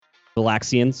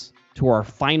Galaxians, to our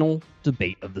final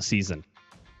debate of the season.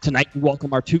 Tonight, we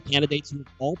welcome our two candidates who have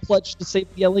all pledged to save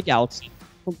the LA Galaxy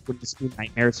from Wooden Spoon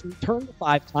Nightmares and return the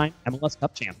five-time MLS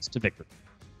Cup champs to victory.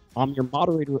 I'm your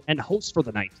moderator and host for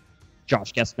the night,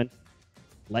 Josh Gessman.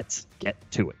 Let's get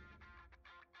to it.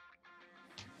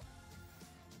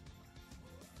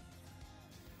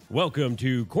 Welcome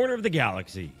to Corner of the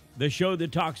Galaxy, the show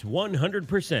that talks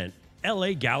 100%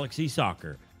 LA Galaxy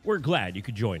soccer. We're glad you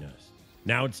could join us.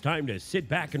 Now it's time to sit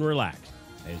back and relax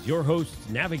as your hosts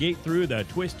navigate through the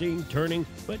twisting, turning,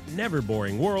 but never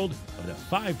boring world of the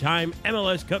five-time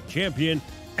MLS Cup champion,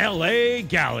 LA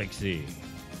Galaxy.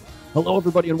 Hello,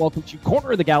 everybody, and welcome to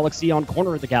Corner of the Galaxy on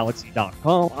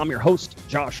cornerofthegalaxy.com. I'm your host,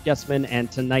 Josh Gessman,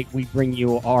 and tonight we bring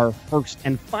you our first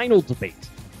and final debate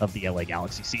of the LA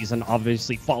Galaxy season,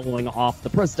 obviously following off the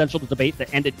presidential debate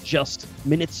that ended just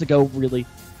minutes ago, really.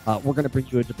 We're going to bring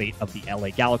you a debate of the LA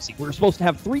Galaxy. We're supposed to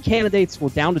have three candidates. We're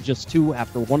down to just two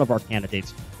after one of our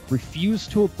candidates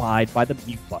refused to abide by the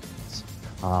mute buttons.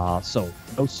 So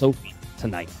no Sophie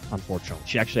tonight, unfortunately.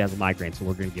 She actually has a migraine, so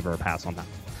we're going to give her a pass on that.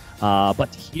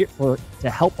 But to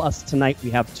help us tonight,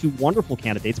 we have two wonderful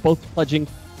candidates, both pledging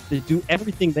to do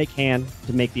everything they can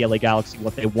to make the LA Galaxy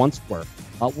what they once were.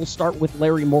 We'll start with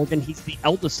Larry Morgan. He's the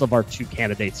eldest of our two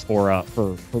candidates for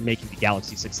making the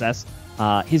Galaxy success.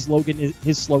 His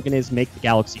slogan is "Make the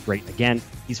Galaxy Great Again."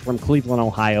 He's from Cleveland,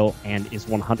 Ohio, and is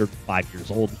 105 years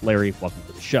old. Larry, welcome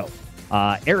to the show.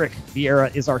 Eric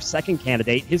Vieira is our second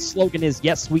candidate. His slogan is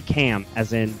 "Yes, we can,"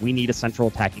 as in we need a central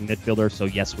attacking midfielder, so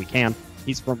yes, we can.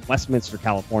 He's from Westminster,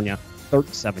 California,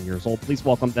 37 years old. Please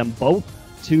welcome them both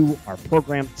to our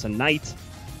program tonight.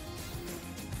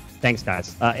 Thanks,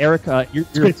 guys. Eric,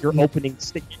 your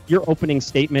opening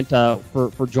statement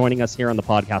for joining us here on the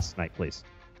podcast tonight, please.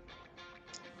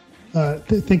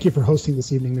 Thank you for hosting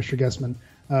this evening, Mr. Gessman.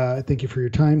 Thank you for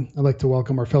your time. I'd like to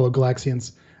welcome our fellow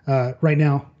Galaxians. Right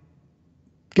now,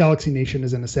 Galaxy Nation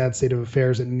is in a sad state of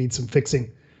affairs and needs some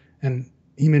fixing. And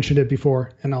he mentioned it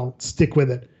before, and I'll stick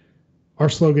with it. Our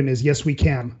slogan is, "Yes, we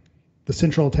can." The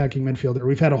central attacking midfielder.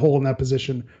 We've had a hole in that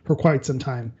position for quite some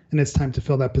time, and it's time to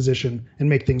fill that position and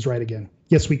make things right again.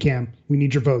 Yes, we can. We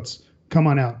need your votes. Come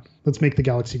on out. Let's make the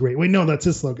Galaxy great. Wait, no, that's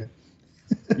his slogan.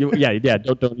 Yeah.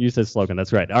 Don't use his slogan.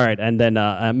 That's right. All right, and then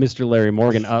Mr. Larry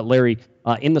Morgan. Larry,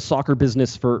 in the soccer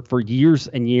business for years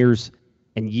and years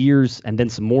and years, and then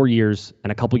some more years,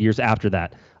 and a couple years after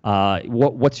that.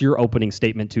 What's your opening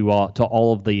statement to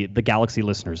all of the Galaxy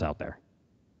listeners out there?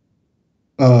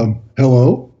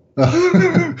 Hello.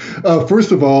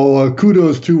 First of all,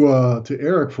 kudos to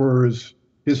Eric for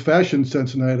his fashion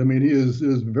sense tonight. I mean, he is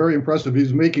very impressive.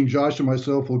 He's making Josh and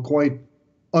myself look quite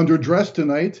underdressed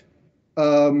tonight.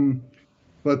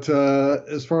 But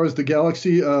as far as the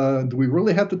Galaxy, do we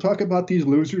really have to talk about these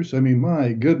losers? I mean,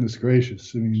 my goodness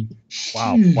gracious. I mean,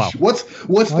 wow. What's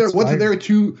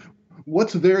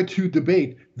there to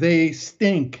debate? They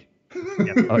stink.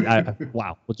 Yeah.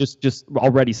 Wow. Well, just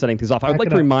already setting things off. I would like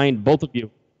to remind both of you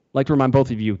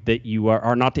that you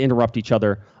are not to interrupt each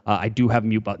other. I do have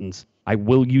mute buttons. I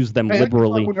will use them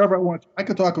liberally. I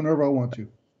can talk whenever I want to.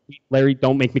 Larry,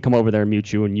 don't make me come over there and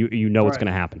mute you, and you know what's going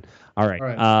to happen. All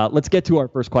right. Let's get to our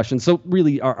first question. So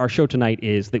really, our show tonight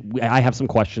is that I have some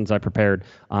questions I prepared.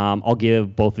 I'll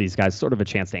give both of these guys sort of a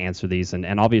chance to answer these,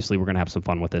 and obviously we're going to have some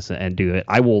fun with this and do it.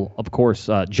 I will, of course,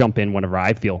 jump in whenever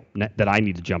I feel that I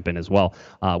need to jump in as well,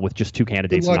 with just two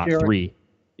candidates, not three.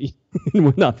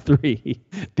 Not three.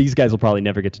 These guys will probably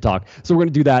never get to talk. So we're going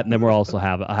to do that, and then we'll also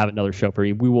have another show for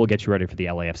you. We will get you ready for the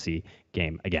LAFC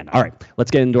game again. All right,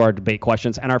 let's get into our debate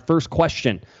questions. And our first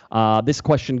question, this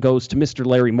question goes to Mr.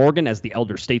 Larry Morgan as the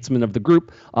elder statesman of the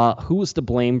group. Who is to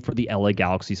blame for the LA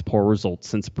Galaxy's poor results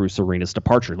since Bruce Arena's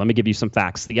departure? Let me give you some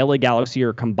facts. The LA Galaxy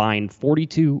are combined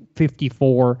 42,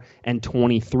 54, and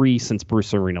 23 since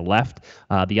Bruce Arena left.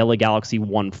 The LA Galaxy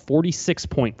won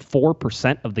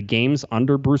 46.4% of the games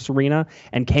under Bruce Arena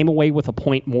and came away with a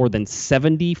point more than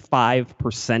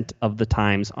 75% of the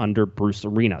times under Bruce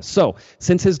Arena. So,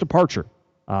 since his departure,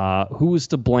 who is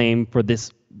to blame for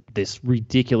this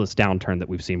ridiculous downturn that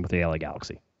we've seen with the LA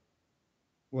Galaxy?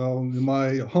 Well, in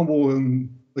my humble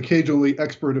and occasionally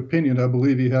expert opinion, I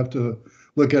believe you have to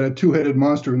look at a two-headed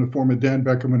monster in the form of Dan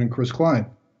Beckerman and Chris Klein.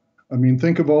 I mean,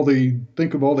 think of all the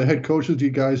head coaches you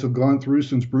guys have gone through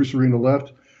since Bruce Arena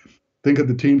left. Think of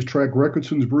the team's track record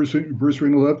since Bruce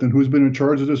Arena left, and who's been in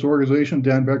charge of this organization,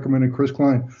 Dan Beckerman and Chris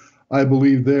Klein. I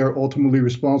believe they are ultimately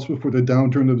responsible for the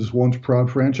downturn of this once proud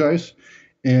franchise.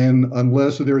 And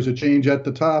unless there is a change at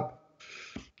the top,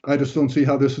 I just don't see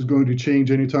how this is going to change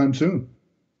anytime soon.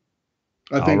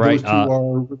 I think those two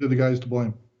are really the guys to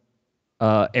blame.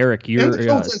 Eric, you're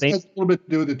has a little bit to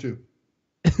do with it too.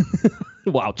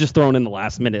 Wow, just thrown in the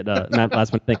last minute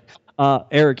thing.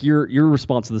 Eric, your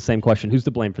response to the same question: who's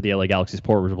to blame for the LA Galaxy's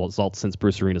poor results since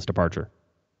Bruce Arena's departure?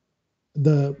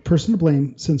 The person to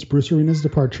blame since Bruce Arena's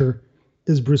departure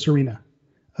is Bruce Arena.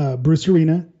 Bruce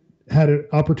Arena had an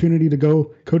opportunity to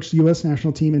go coach the U.S.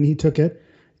 national team, and he took it.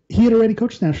 He had already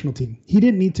coached the national team. He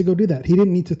didn't need to go do that. He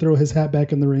didn't need to throw his hat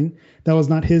back in the ring. That was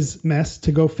not his mess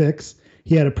to go fix.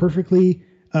 He had a perfectly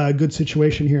good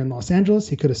situation here in Los Angeles.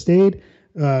 He could have stayed.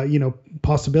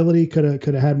 Possibility could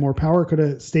have had more power, could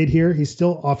have stayed here. He's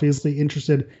still obviously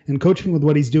interested in coaching with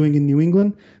what he's doing in New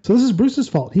England. So this is Bruce's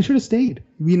fault. He should have stayed.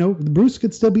 Bruce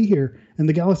could still be here and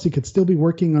the Galaxy could still be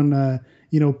working on,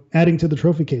 adding to the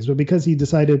trophy case. But because he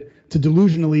decided to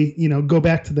delusionally, go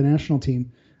back to the national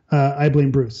team, I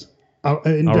blame Bruce. I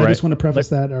just want to preface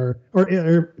that or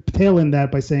tail in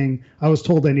that by saying I was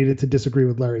told I needed to disagree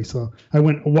with Larry, so I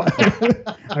went.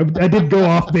 I did go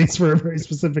off base for a very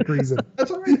specific reason.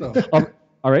 That's all right though.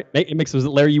 All right, it makes sense.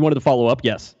 Larry, you wanted to follow up?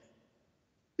 Yes.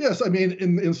 Yes, I mean,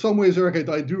 in some ways, Eric,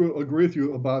 I do agree with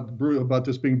you about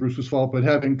this being Bruce's fault. But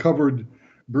having covered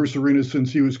Bruce Arena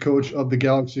since he was coach of the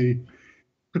Galaxy,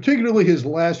 particularly his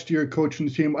last year coaching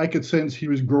the team, I could sense he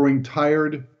was growing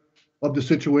tired of the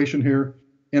situation here.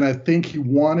 And I think he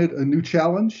wanted a new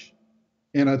challenge.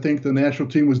 And I think the national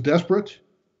team was desperate.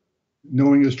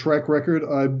 Knowing his track record,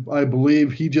 I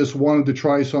believe he just wanted to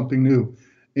try something new.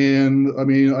 And, I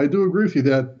mean, I do agree with you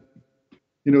that,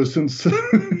 since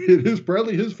it is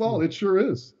partly his fault, it sure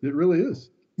is. It really is.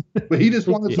 But he just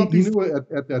wanted something new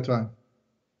at that time.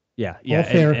 Yeah. All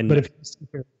fair, but if he's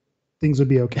here, things would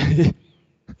be okay.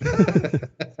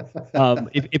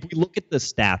 If we look at the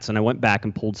stats, and I went back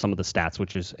and pulled some of the stats,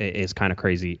 which is kind of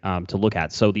crazy to look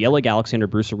at. So the LA Galaxy under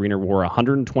Bruce Arena were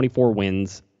 124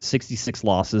 wins, 66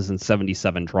 losses, and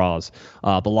 77 draws.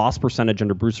 The loss percentage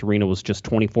under Bruce Arena was just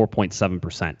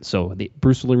 24.7%. So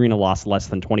Bruce Arena lost less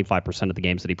than 25% of the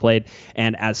games that he played.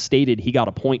 And as stated, he got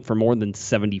a point for more than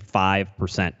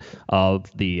 75%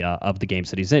 of the games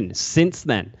that he's in. Since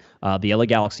then, the LA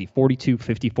Galaxy 42,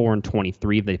 54, and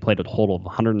 23. They played a total of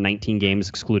 119 games,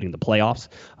 excluding the playoffs,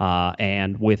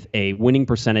 and with a winning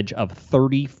percentage of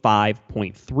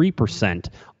 35.3%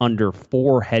 under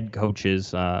 4 head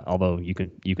coaches. Although you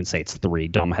can say it's 3.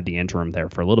 Dom had the interim there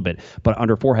for a little bit, but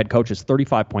under 4 head coaches,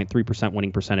 35.3%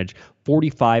 winning percentage,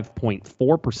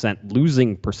 45.4%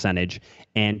 losing percentage,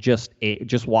 and just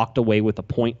walked away with a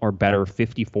point or better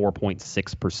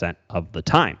 54.6% of the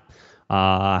time.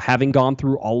 Having gone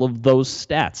through all of those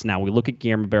stats, now we look at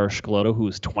Guillermo Barros-Schelotto, who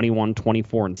is 21,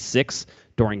 24, and 6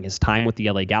 during his time with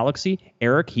the LA Galaxy.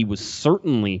 Eric, he was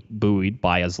certainly buoyed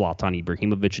by a Zlatan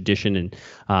Ibrahimovic addition in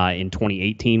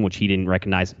 2018, which he didn't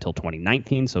recognize until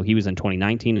 2019. So he was in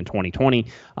 2019 and 2020.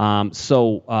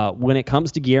 So when it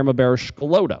comes to Guillermo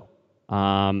Barros-Schelotto,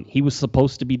 he was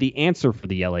supposed to be the answer for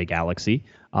the LA Galaxy.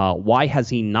 Why has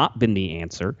he not been the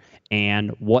answer?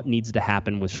 And what needs to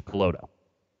happen with Schelotto?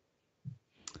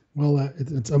 Well,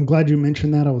 I'm glad you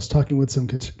mentioned that. I was talking with some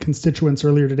constituents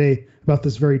earlier today about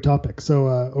this very topic. So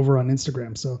over on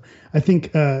Instagram. So I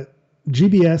think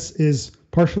GBS is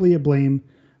partially a blame.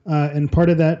 And part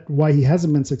of that, why he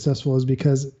hasn't been successful, is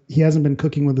because he hasn't been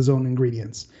cooking with his own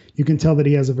ingredients. You can tell that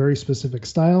he has a very specific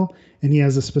style, and he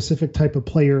has a specific type of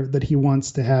player that he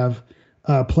wants to have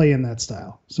play in that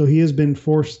style. So he has been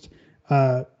forced,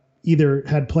 either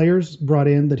had players brought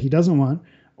in that he doesn't want,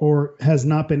 or has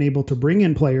not been able to bring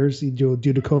in players due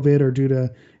to COVID or due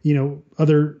to,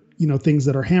 other, things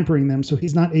that are hampering them. So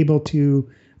he's not able to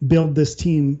build this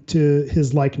team to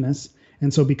his likeness.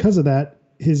 And so because of that,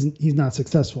 he's not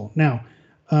successful. Now,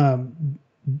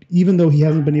 even though he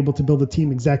hasn't been able to build a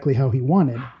team exactly how he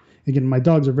wanted, again, my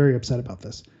dogs are very upset about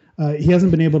this. He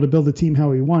hasn't been able to build a team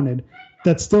how he wanted.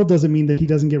 That still doesn't mean that he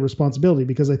doesn't get responsibility,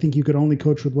 because I think you could only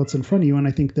coach with what's in front of you. And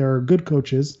I think there are good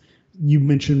coaches. You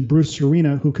mentioned Bruce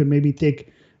Arena, who could maybe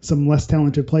take some less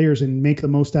talented players and make the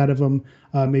most out of them.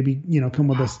 Maybe, come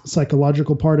with a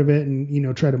psychological part of it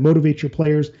and, try to motivate your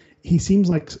players. He seems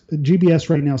like GBS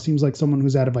right now seems like someone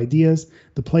who's out of ideas.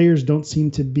 The players don't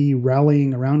seem to be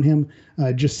rallying around him.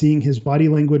 Just seeing his body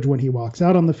language when he walks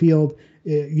out on the field,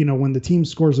 when the team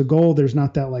scores a goal, there's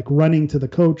not that like running to the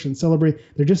coach and celebrate.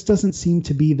 There just doesn't seem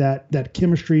to be that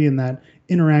chemistry and that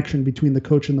interaction between the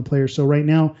coach and the players. So right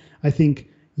now, I think,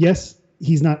 yes,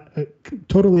 he's not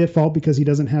totally at fault because he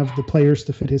doesn't have the players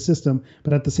to fit his system.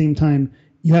 But at the same time,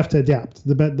 you have to adapt.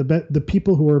 The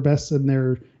people who are best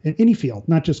in any field,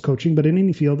 not just coaching, but in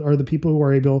any field, are the people who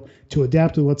are able to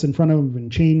adapt to what's in front of them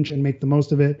and change and make the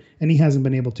most of it. And he hasn't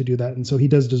been able to do that. And so he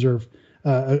does deserve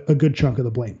a good chunk of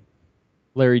the blame.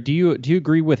 Larry, do you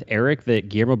agree with Eric that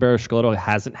Guillermo Barros-Schelotto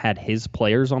hasn't had his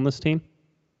players on this team?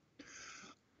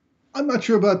 I'm not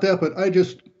sure about that, but I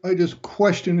just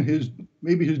question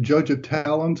maybe his judge of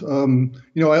talent.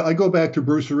 I go back to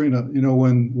Bruce Arena.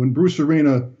 When Bruce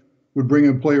Arena would bring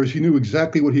in players, he knew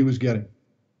exactly what he was getting.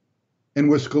 And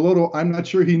with Schelotto, I'm not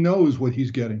sure he knows what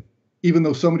he's getting, even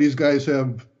though some of these guys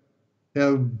have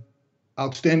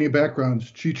outstanding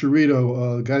backgrounds.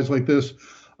 Chicharito, guys like this.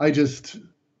 I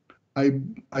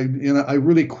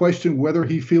really question whether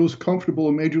he feels comfortable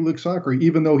in Major League Soccer,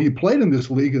 even though he played in this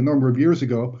league a number of years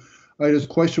ago. I just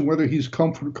question whether he's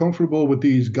comfortable with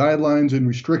these guidelines and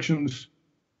restrictions.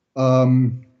 I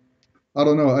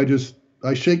don't know.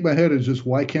 I shake my head. It's just,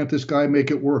 why can't this guy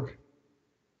make it work?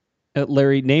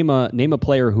 Larry, name a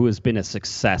player who has been a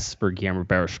success for Guillermo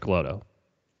Barros-Schelotto.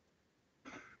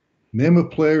 Name a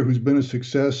player who's been a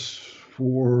success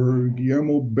for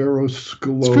Guillermo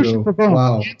Barros-Schelotto. It's Christian Pavone.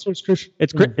 Wow. The answer is Christian.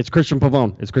 It's Christian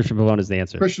Pavone. It's Christian Pavone is the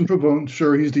answer. Christian Pavone,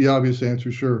 sure, he's the obvious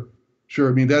answer. Sure.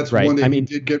 I mean, that's right. One that he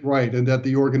did get right, and that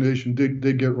the organization did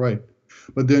get right.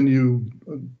 But then you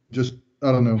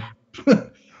I don't know.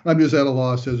 I'm just at a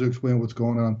loss as to explain what's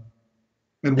going on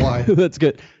and why. That's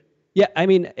good. Yeah, I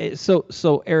mean,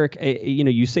 so Eric,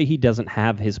 you say he doesn't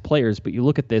have his players, but you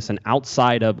look at this, and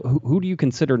outside of who do you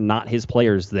consider not his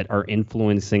players that are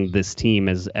influencing this team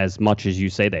as much as you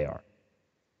say they are?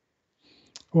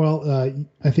 Well,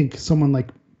 I think someone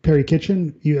like Perry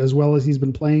Kitchen, as well as he's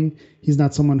been playing, he's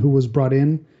not someone who was brought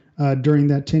in during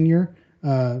that tenure.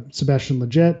 Sebastian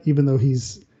Lletget, even though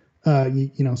he's,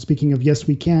 speaking of Yes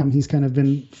We Can, he's kind of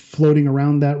been floating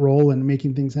around that role and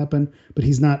making things happen, but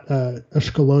he's not a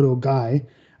Schelotto guy.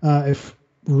 If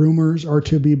rumors are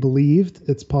to be believed,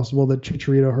 it's possible that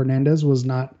Chicharito Hernandez was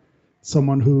not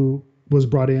someone who was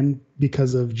brought in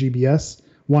because of GBS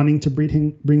wanting to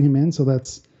bring him in. So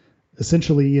that's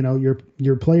essentially,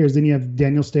 your players. Then you have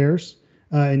Daniel Stairs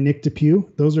and Nick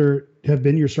DePuy. Those have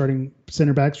been your starting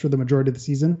center backs for the majority of the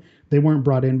season. They weren't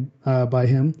brought in by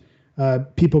him.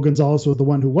 Pipo Gonzalez was the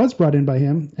one who was brought in by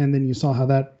him, and then you saw how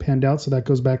that panned out. So that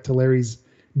goes back to Larry's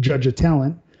judge of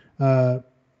talent. I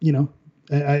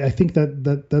think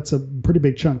that's a pretty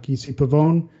big chunk. You see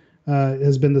Pavone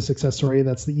has been the success story.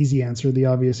 That's the easy answer, the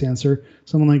obvious answer.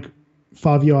 Someone like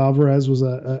Fabio Alvarez was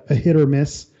a hit or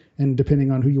miss, and depending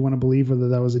on who you want to believe, whether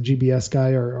that was a GBS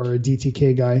guy or a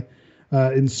DTK guy,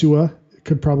 Insua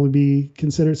could probably be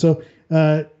considered. So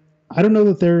I don't know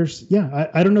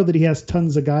that I don't know that he has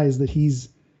tons of guys that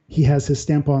he has his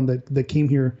stamp on that came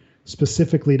here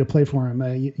specifically to play for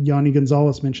him. Yanni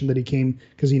Gonzalez mentioned that he came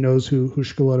because he knows who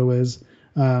Schelotto is.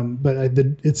 But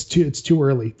it's too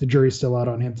early. The jury's still out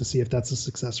on him to see if that's a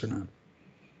success or not.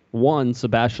 One,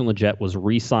 Sebastian Lletget was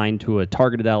re-signed to a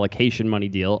targeted allocation money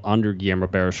deal under Guillermo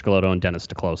Barros-Schelotto and Dennis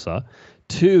DeClosa.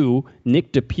 Two,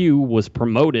 Nick DePuy was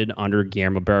promoted under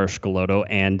Guillermo Barros-Schelotto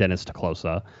and Dennis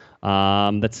DeClosa.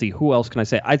 Let's see, who else can I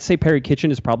say? I'd say Perry Kitchen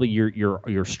is probably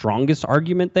your strongest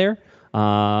argument there.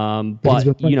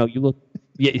 But you look,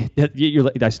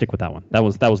 I stick with that one. That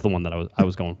was the one that I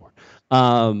was going for.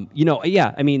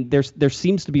 I mean, there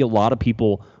seems to be a lot of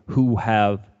people who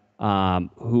have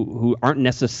who aren't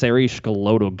necessarily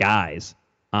Schelotto guys.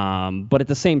 But at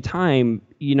the same time,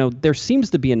 there seems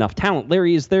to be enough talent.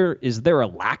 Larry, is there a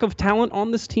lack of talent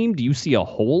on this team? Do you see a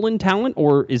hole in talent,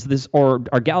 or are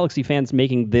Galaxy fans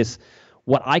making this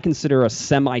what I consider a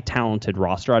semi-talented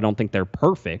roster? I don't think they're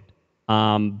perfect.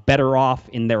 Better off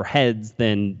in their heads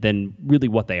than really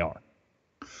what they are.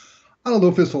 I don't know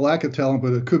if it's a lack of talent,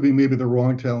 but it could be maybe the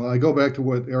wrong talent. I go back to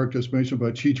what Eric just mentioned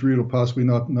about Chicharito possibly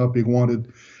not being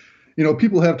wanted.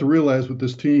 People have to realize with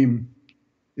this team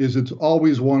is it's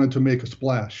always wanted to make a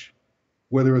splash,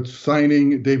 whether it's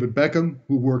signing David Beckham,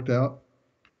 who worked out,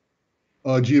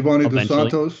 Giovanni Dos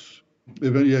Santos.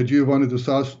 Giovanni Dos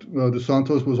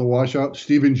Santos was a washout.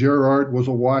 Steven Gerrard was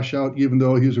a washout, even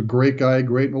though he's a great guy,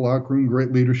 great in the locker room,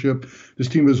 great leadership. This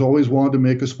team has always wanted to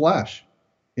make a splash.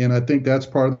 And I think that's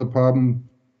part of the problem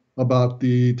about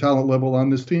the talent level on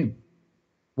this team.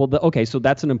 Well, okay, so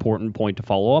that's an important point to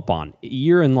follow up on.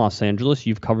 You're in Los Angeles.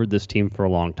 You've covered this team for a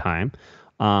long time.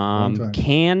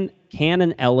 Can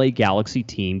an LA Galaxy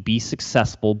team be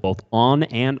successful both on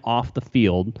and off the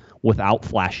field without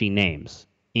flashy names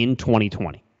in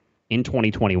 2020, in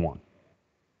 2021?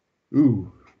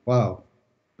 Ooh, wow,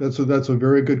 that's a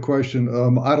very good question.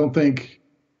 I don't think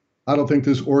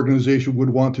this organization would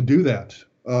want to do that.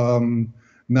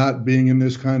 Not being in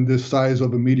this size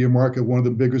of a media market, one of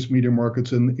the biggest media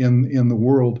markets in the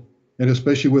world, and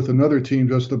especially with another team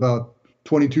just about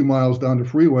 22 miles down the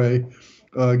freeway,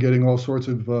 getting all sorts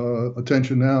of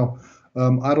attention now.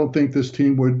 I don't think this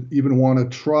team would even want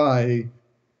to try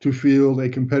to field a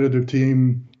competitive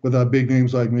team without big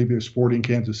names like maybe a Sporting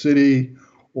Kansas City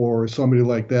or somebody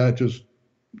like that, just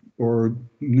or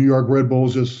New York Red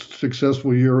Bulls just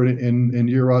successful year in and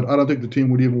year out. I don't think the team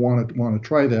would even want to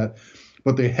try that.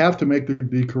 But they have to make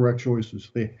the correct choices.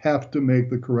 They have to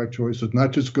make the correct choices,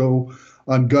 not just go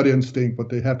on gut instinct, but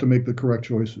they have to make the correct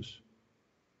choices.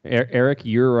 Eric,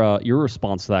 your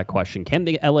response to that question: can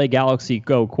the LA Galaxy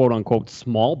go quote unquote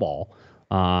small ball?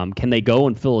 Can they go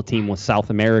and fill a team with South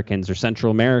Americans or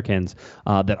Central Americans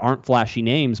that aren't flashy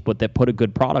names, but that put a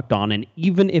good product on? And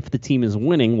even if the team is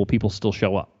winning, will people still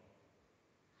show up?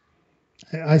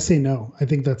 I say no. I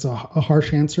think that's a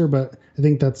harsh answer, but I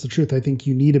think that's the truth. I think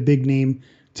you need a big name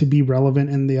to be relevant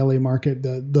in the LA market.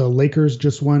 The Lakers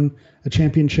just won a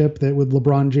championship that with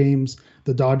LeBron James.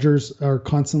 The Dodgers are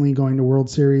constantly going to World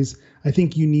Series. I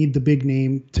think you need the big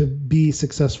name to be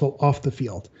successful off the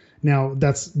field. Now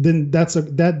that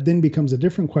then becomes a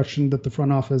different question that the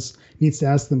front office needs to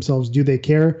ask themselves: do they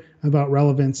care about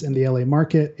relevance in the LA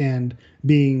market and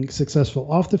being successful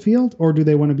off the field, or do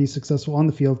they want to be successful on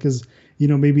the field? Because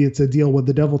maybe it's a deal with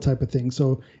the devil type of thing.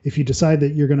 So if you decide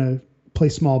that you're going to play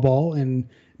small ball and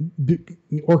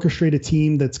orchestrate a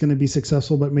team that's going to be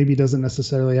successful, but maybe doesn't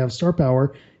necessarily have star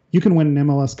power, you can win an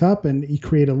MLS Cup and you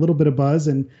create a little bit of buzz.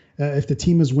 And if the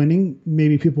team is winning,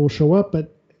 maybe people will show up.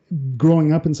 But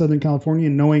growing up in Southern California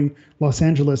and knowing Los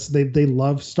Angeles, they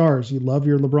love stars. You love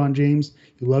your LeBron James.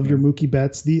 You love your Mookie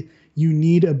Betts. You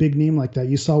need a big name like that.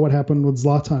 You saw what happened with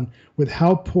Zlatan, with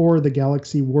how poor the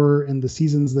Galaxy were in the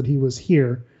seasons that he was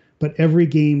here. But every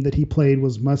game that he played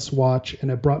was must watch, and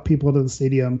it brought people to the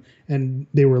stadium, and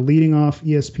they were leading off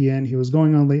ESPN. He was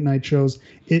going on late night shows.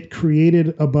 It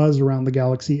created a buzz around the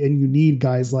Galaxy, and you need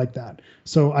guys like that.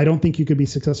 So I don't think you could be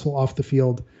successful off the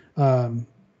field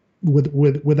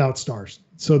without stars.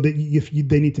 So that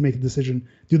they need to make a decision: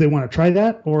 do they want to try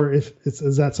that, or is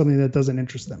that something that doesn't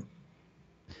interest them?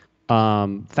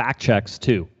 Fact checks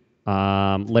too.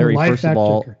 Larry, first of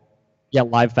all. Checker. Yeah,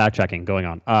 live fact checking going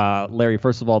on. Larry,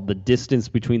 first of all, the distance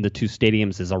between the two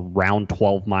stadiums is around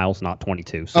 12 miles, not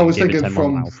 22. So I was thinking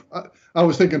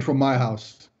from my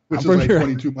house, which is like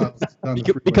 22 miles down the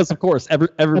freeway. Because of course,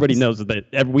 everybody knows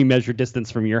that we measure distance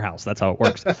from your house. That's how it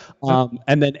works.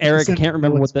 And then Eric, I can't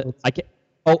remember what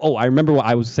I remember what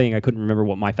I was saying. I couldn't remember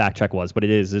what my fact check was, but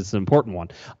it's an important one.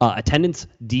 Attendance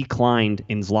declined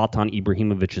in Zlatan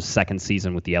Ibrahimovic's second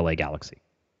season with the LA Galaxy.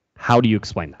 How do you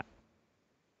explain that?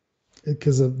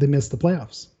 Because they missed the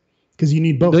playoffs. Because you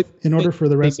need both in order for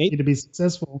the recipe to be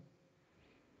successful.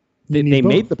 They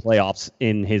made the playoffs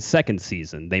in his second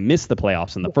season. They missed the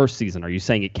playoffs in the first season. Are you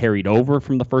saying it carried over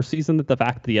from the first season, that the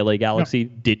fact that the LA Galaxy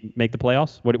didn't make the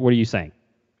playoffs? What are you saying?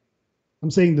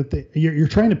 I'm saying that you're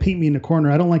trying to paint me in a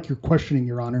corner. I don't like your questioning,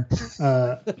 Your Honor.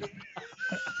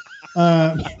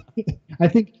 I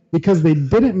think because they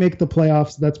didn't make the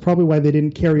playoffs, that's probably why they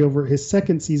didn't carry over. His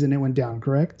second season, it went down,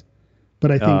 correct? But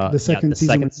I think the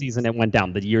second season it went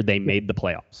down. The year they made the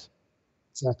playoffs.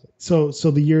 Exactly. So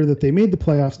the year that they made the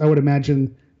playoffs, I would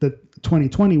imagine that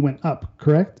 2020 went up,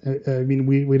 correct? I mean,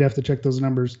 we'd have to check those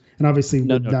numbers, and obviously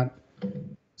not.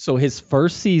 So his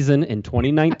first season in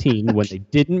 2019, when they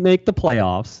didn't make the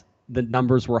playoffs, the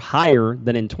numbers were higher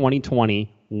than in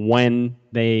 2020 when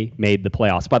they made the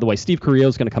playoffs. By the way, Steve Carrillo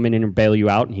is going to come in and bail you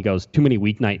out, and he goes, too many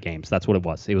weeknight games. That's what it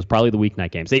was. It was probably the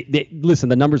weeknight games. Listen,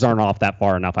 the numbers aren't off that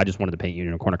far enough. I just wanted to paint you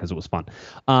in a corner because it was fun.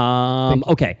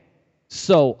 Okay.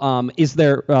 So is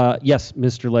there, yes,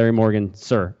 Mr. Larry Morgan,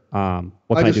 sir,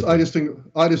 what can I do?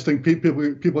 I just think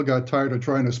people got tired of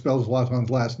trying to spell Zlatan's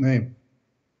last name.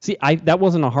 See, that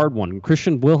wasn't a hard one.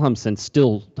 Christian Wilhelmsen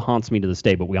still haunts me to this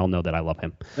day, but we all know that I love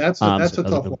him. That's a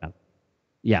tough one.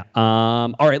 Yeah.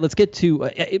 All right. Let's get to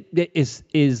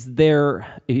is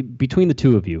there between the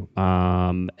two of you?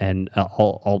 And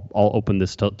I'll open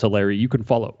this to Larry. You can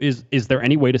follow. Is there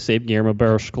any way to save Guillermo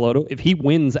Barros-Schelotto if he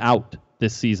wins out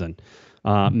this season,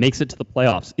 makes it to the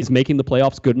playoffs? Is making the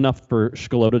playoffs good enough for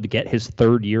Schelotto to get his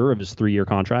third year of his 3-year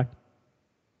contract?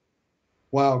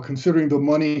 Wow, considering the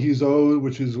money he's owed,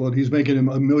 which is what he's making him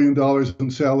 $1 million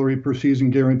in salary per season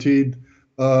guaranteed.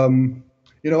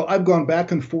 I've gone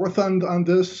back and forth on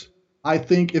this. I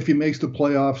think if he makes the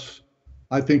playoffs,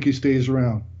 I think he stays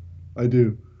around. I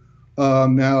do.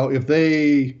 Now, if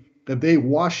they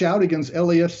wash out against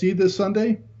LAFC this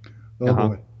Sunday,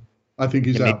 boy, I think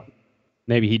he's out.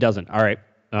 Maybe he doesn't. All right,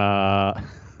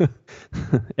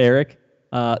 Eric.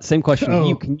 Same question to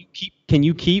you. Can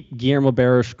you keep Guillermo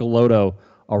Barros-Schelotto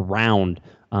around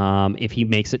if he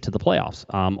makes it to the playoffs,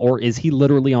 or is he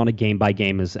literally on a game by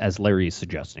game as Larry is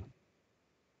suggesting?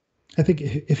 I think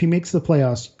if he makes the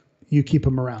playoffs, you keep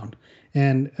him around.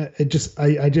 And I just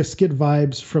get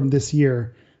vibes from this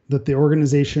year that the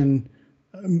organization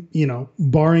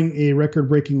barring a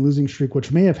record-breaking losing streak,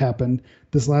 which may have happened,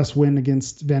 this last win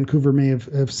against Vancouver may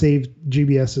have saved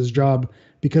GBS's job,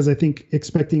 because I think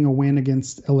expecting a win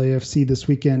against LAFC this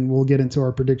weekend, we'll get into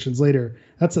our predictions later.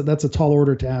 That's a tall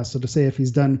order to ask. So to say if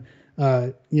he's done,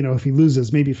 if he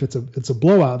loses, maybe if it's a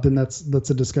blowout, then that's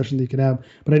a discussion that you could have.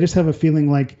 But I just have a feeling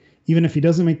like even if he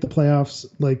doesn't make the playoffs,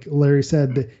 like Larry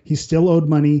said, that he's still owed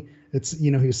money. It's,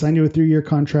 he signed to a 3-year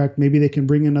contract. Maybe they can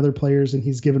bring in other players and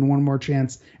he's given one more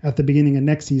chance at the beginning of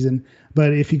next season.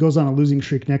 But if he goes on a losing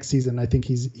streak next season, I think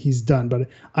he's done. But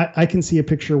I can see a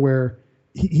picture where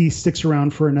he sticks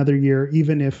around for another year,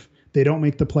 even if they don't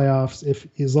make the playoffs,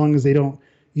 as long as they don't,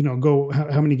 go,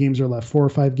 how many games are left? 4 or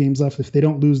 5 games left. If they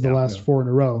don't lose the last 4 in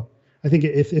a row, I think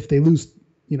if they lose,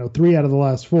 3 out of the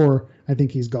last 4, I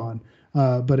think he's gone.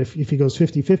 But if he goes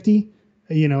 50-50,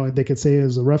 they could say it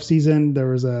was a rough season. There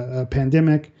was a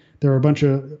pandemic. There are a bunch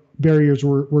of barriers.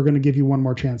 We're going to give you one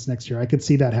more chance next year. I could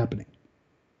see that happening.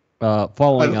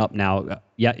 Following up now.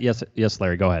 Yes,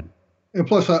 Larry, go ahead. And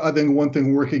plus, I think one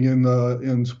thing working in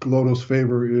Schelotto's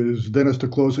favor is Dennis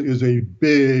DeClosa is a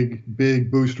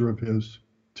big booster of his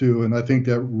too, and I think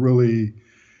that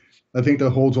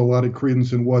holds a lot of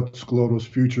credence in what Schelotto's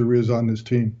future is on this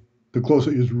team.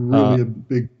 DeClosa is really a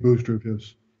big booster of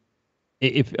his.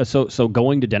 So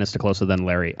going to Dennis DeClosa then,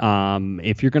 Larry,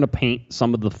 if you're going to paint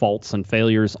some of the faults and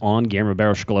failures on Guillermo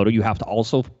Barros Schelotto, you have to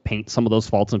also paint some of those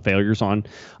faults and failures on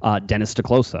Dennis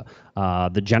DeClosa.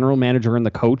 The general manager and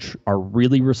the coach are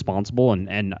really responsible,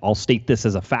 and I'll state this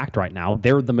as a fact right now.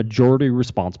 They're the majority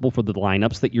responsible for the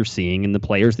lineups that you're seeing and the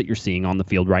players that you're seeing on the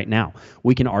field right now.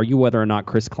 We can argue whether or not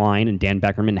Chris Klein and Dan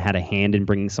Beckerman had a hand in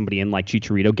bringing somebody in like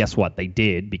Chicharito. Guess what? They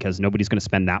did, because nobody's going to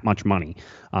spend that much money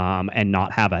and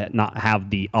not have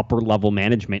the upper level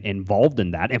management involved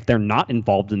in that. If they're not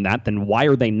involved in that, then why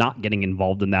are they not getting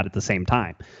involved in that at the same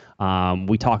time?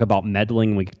 We talk about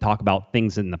meddling. We talk about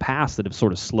things in the past that have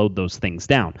sort of slowed those things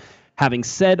down. Having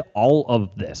said all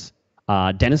of this,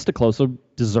 Dennis DeClosa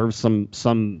deserves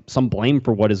some blame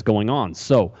for what is going on.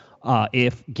 So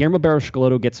if Guillermo Barros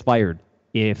Schelotto gets fired,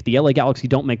 if the LA Galaxy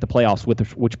don't make the playoffs,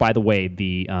 which by the way,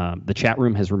 the chat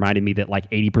room has reminded me that like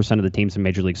 80% of the teams in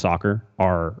Major League Soccer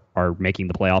are making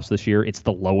the playoffs this year. It's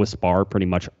the lowest bar pretty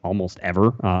much almost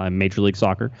ever in Major League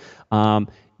Soccer. And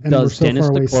does so Dennis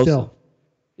DeClosa still?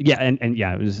 Yeah, and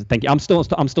yeah, thank you. I'm still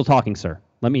talking, sir.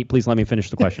 Please let me finish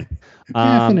the question.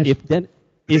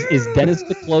 Is Dennis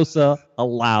DeClosa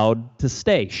allowed to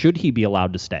stay? Should he be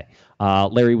allowed to stay?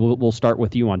 Larry, we'll start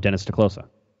with you on Dennis DeClosa.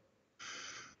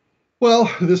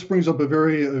 Well, this brings up a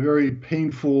very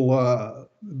painful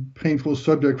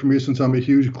subject for me, since I'm a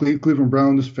huge Cleveland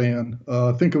Browns fan.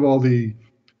 Think of all the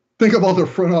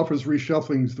front office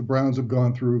reshufflings the Browns have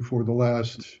gone through for the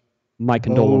last. My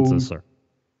condolences, sir.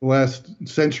 The last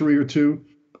century or two.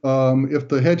 If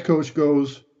the head coach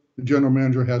goes, the general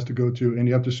manager has to go too, and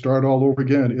you have to start all over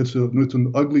again. It's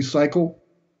an ugly cycle,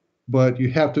 but you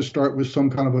have to start with some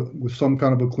kind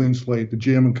of a clean slate. The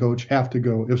GM and coach have to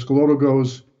go. If Schelotto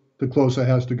goes, DeClosa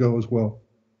has to go as well.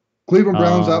 Cleveland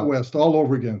Browns out west, all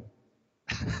over again.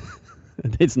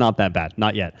 It's not that bad,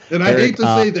 not yet. And Eric, I hate to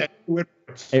say that.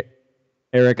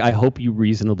 Eric, I hope you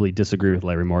reasonably disagree with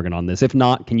Larry Morgan on this. If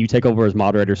not, can you take over as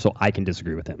moderator so I can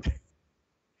disagree with him?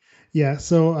 Yeah,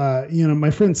 so,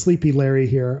 my friend Sleepy Larry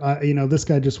here, this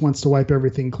guy just wants to wipe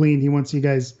everything clean. He wants you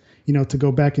guys, to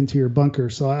go back into your bunker.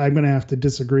 So I'm going to have to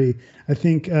disagree. I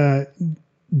think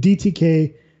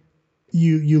DTK,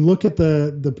 you look at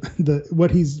the what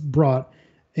he's brought,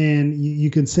 and you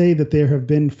can say that there have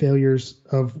been failures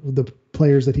of the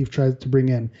players that he's tried to bring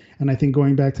in. And I think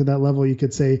going back to that level, you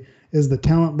could say, is the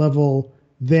talent level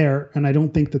there? And I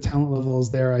don't think the talent level is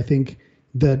there. I think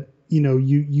that,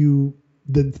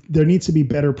 there needs to be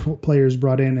better players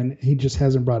brought in, and he just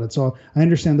hasn't brought it. So I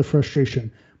understand the frustration,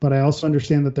 but I also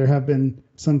understand that there have been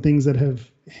some things that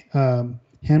have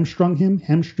hamstringed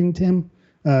him.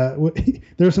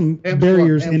 There's some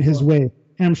barriers in his way.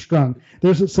 Hamstrung.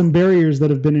 There's some barriers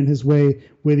that have been in his way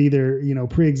with either,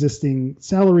 pre-existing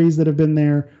salaries that have been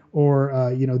there, or,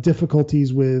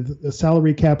 difficulties with the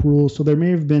salary cap rules. So there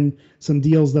may have been some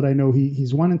deals that I know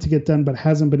he's wanted to get done, but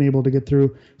hasn't been able to get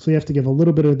through. So you have to give a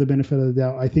little bit of the benefit of the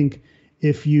doubt. I think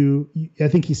I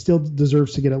think he still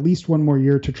deserves to get at least one more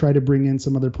year to try to bring in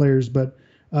some other players. But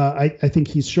I think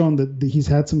he's shown that he's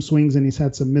had some swings and he's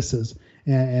had some misses,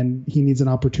 and he needs an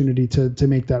opportunity to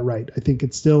make that right. I think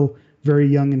it's still very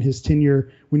young in his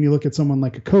tenure. When you look at someone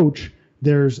like a coach,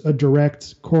 there's a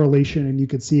direct correlation, and you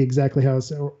could see exactly how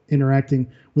it's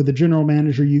interacting with the general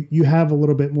manager. You have a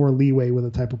little bit more leeway with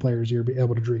the type of players you're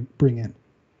able to bring in.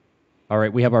 All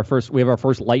right, we have our first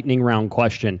lightning round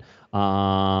question.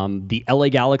 The LA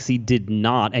Galaxy did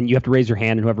not, and you have to raise your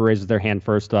hand, and whoever raises their hand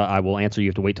first, I will answer. You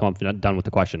have to wait till I'm done with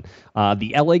the question.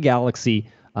 The LA Galaxy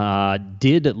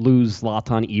did lose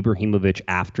Zlatan Ibrahimovic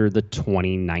after the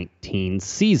 2019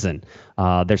 season.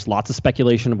 There's lots of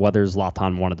speculation of whether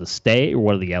Zlatan wanted to stay or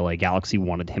whether the LA Galaxy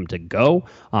wanted him to go.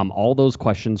 All those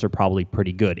questions are probably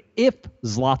pretty good. If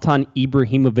Zlatan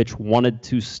Ibrahimovic wanted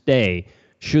to stay,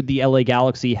 should the LA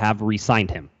Galaxy have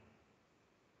re-signed him?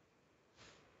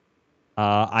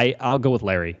 I'll go with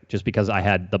Larry, just because I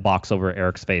had the box over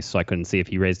Eric's face, so I couldn't see if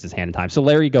he raised his hand in time. So,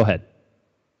 Larry, go ahead.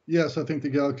 Yes, I think the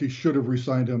Galaxy should have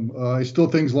re-signed him. I still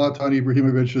think Zlatan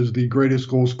Ibrahimovic is the greatest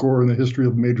goal scorer in the history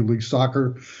of Major League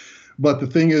Soccer. But the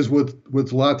thing is with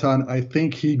Zlatan, I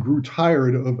think he grew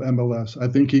tired of MLS. I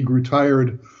think he grew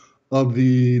tired of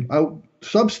the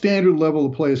substandard level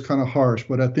of play is kind of harsh,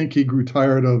 but I think he grew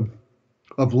tired of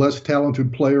less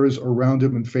talented players around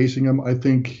him and facing him. I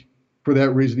think for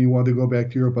that reason he wanted to go back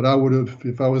to Europe. But I would have,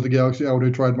 if I was the Galaxy, I would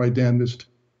have tried my damnedest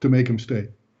to make him stay.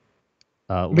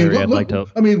 Larry,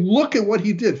 look at what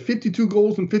he did. 52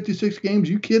 goals in 56 games.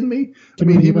 You kidding me? Can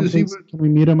we meet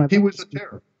him? He was a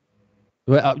terror.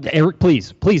 Eric,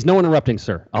 please, no interrupting,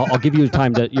 sir. I'll give you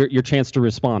time to your chance to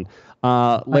respond.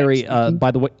 Larry,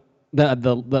 by the way,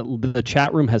 the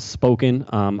chat room has spoken.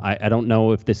 I don't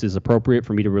know if this is appropriate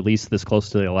for me to release this close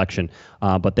to the election,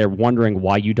 but they're wondering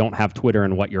why you don't have Twitter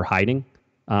and what you're hiding.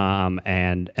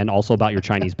 And also about your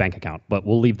Chinese bank account, but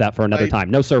we'll leave that for another time.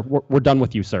 No, sir, we're done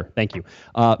with you, sir. Thank you,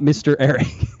 Mr. Eric.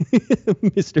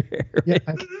 Mr. Eric. Yeah,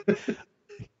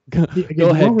 go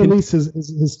ahead. Won't release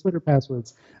his Twitter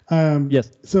passwords. Yes.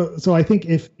 So I think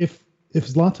if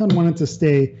Zlatan wanted to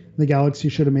stay, the Galaxy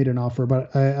should have made an offer.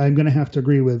 But I'm going to have to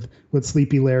agree with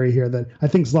Sleepy Larry here that I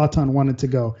think Zlatan wanted to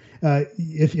go.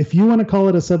 If you want to call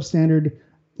it a substandard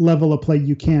level of play,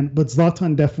 you can, but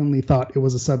Zlatan definitely thought it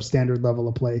was a substandard level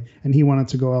of play and he wanted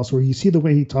to go elsewhere. You see the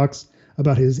way he talks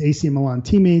about his AC Milan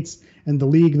teammates and the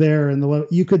league there, and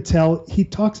you could tell he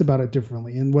talks about it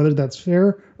differently, and whether that's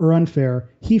fair or unfair,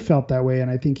 he felt that way,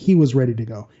 and I think he was ready to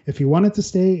go. If he wanted to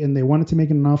stay and they wanted to make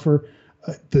an offer,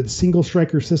 the single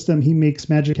striker system, he makes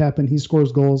magic happen, he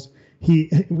scores goals.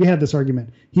 We had this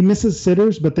argument. He misses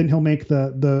sitters, but then he'll make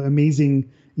the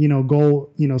amazing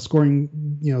goal, scoring,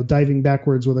 diving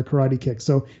backwards with a karate kick.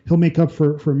 So he'll make up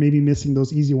for maybe missing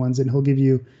those easy ones, and he'll give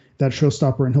you that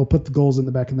showstopper, and he'll put the goals in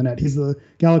the back of the net. He's the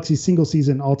Galaxy's single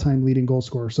season all-time leading goal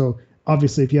scorer. So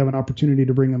obviously, if you have an opportunity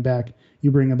to bring him back,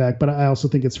 you bring him back. But I also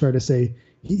think it's fair to say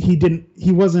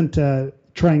he wasn't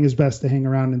trying his best to hang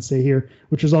around and stay here,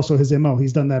 which is also his MO.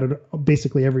 He's done that at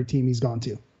basically every team he's gone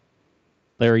to.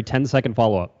 Larry, 10-second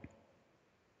follow-up.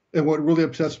 And what really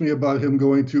upsets me about him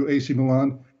going to AC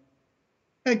Milan,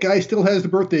 that guy still has the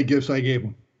birthday gifts I gave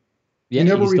him. Yeah, he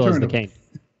never still has the returned them. cane.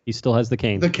 He still has the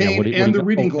cane. The cane and the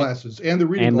reading glasses. And the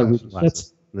reading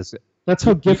glasses. That's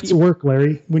how gifts work,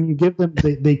 Larry. When you give them,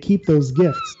 they keep those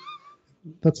gifts.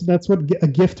 That's what a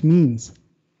gift means.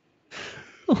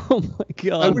 Oh my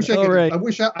God! I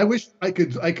wish I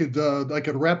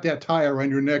could wrap that tie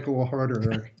around your neck a little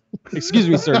harder. Excuse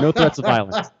me, sir. No threats of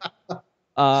violence.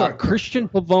 Christian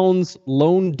Pavon's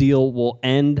loan deal will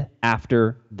end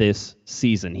after this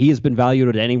season. He has been valued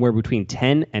at anywhere between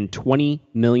 $10 and $20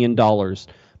 million.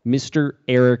 Mr.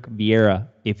 Eric Vieira,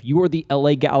 if you are the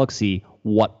LA Galaxy,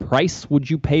 what price would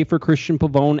you pay for Christian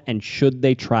Pavon, and should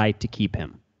they try to keep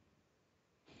him?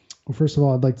 Well, first of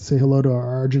all, I'd like to say hello to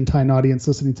our Argentine audience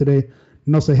listening today.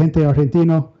 No sé gente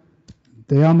argentino,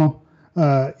 te amo.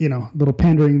 Little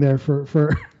pandering there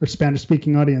for our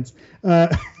Spanish-speaking audience.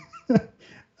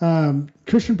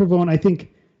 Christian Pavon, I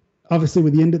think, obviously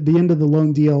with the end of the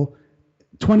loan deal,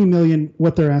 $20 million,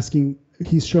 what they're asking,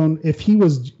 he's shown if he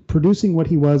was producing what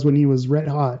he was when he was red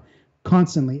hot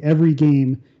constantly every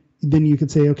game, then you could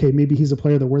say, okay, maybe he's a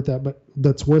player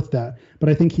that's worth that. But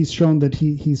I think he's shown that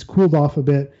he's cooled off a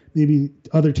bit. Maybe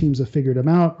other teams have figured him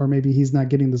out, or maybe he's not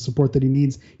getting the support that he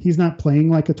needs. He's not playing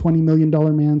like a $20 million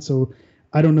man, so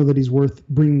I don't know that he's worth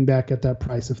bringing back at that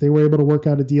price. If they were able to work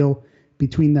out a deal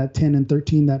between that 10 and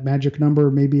 13, that magic number,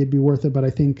 maybe it'd be worth it. But I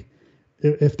think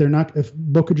if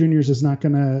Boca Juniors is not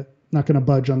gonna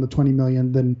budge on the 20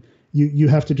 million, then you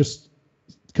have to just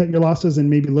cut your losses and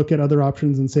maybe look at other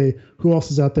options and say, who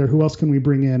else is out there? Who else can we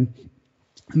bring in?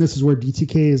 And this is where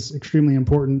DTK is extremely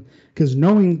important, because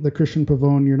knowing the Christian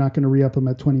Pavon, you're not going to re-up him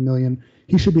at 20 million.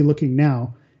 He should be looking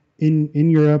now in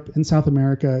Europe, in South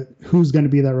America, who's going to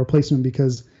be that replacement,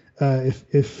 because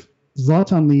if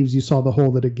Zlatan leaves, you saw the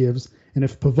hole that it gives. And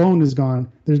if Pavon is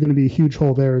gone, there's going to be a huge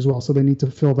hole there as well. So they need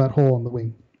to fill that hole on the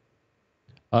wing.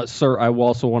 Sir, I will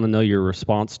also want to know your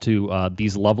response to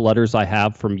these love letters I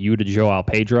have from you to Joao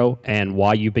Pedro and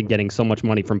why you've been getting so much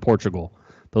money from Portugal.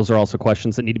 Those are also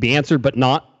questions that need to be answered, but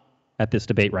not at this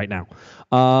debate right now.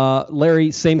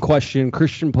 Larry, same question.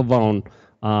 Christian Pavone,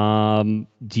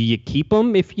 do you keep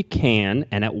him if you can,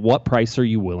 and at what price are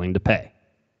you willing to pay?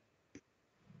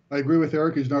 I agree with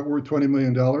Eric. He's not worth $20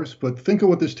 million, but think of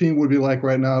what this team would be like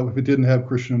right now if it didn't have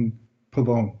Christian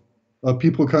Pavone.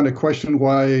 People kind of question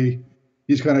why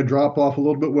he's kind of dropped off a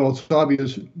little bit. Well, it's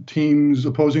obvious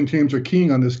opposing teams are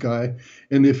keying on this guy,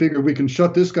 and they figure if we can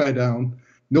shut this guy down,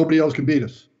 nobody else can beat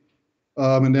us.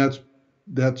 And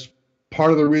that's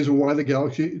part of the reason why the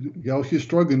Galaxy is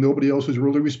struggling. Nobody else has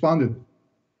really responded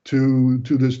to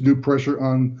this new pressure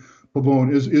on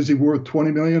Pavone. Is he worth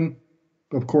 $20 million?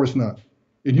 Of course not.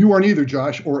 And you aren't either,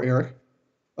 Josh or Eric.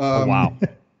 Wow.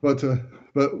 But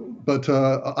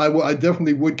I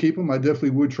definitely would keep him. I definitely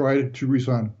would try to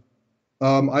re-sign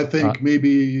him. I think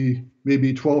maybe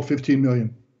 12, 15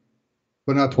 million,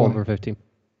 but not 20. 12 or 15,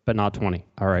 but not 20.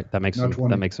 All right, that makes some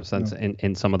sense No.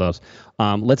 in some of those.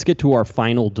 Let's get to our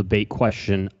final debate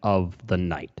question of the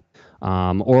night.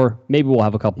 Or maybe we'll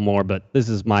have a couple more, but this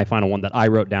is my final one that I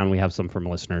wrote down. We have some from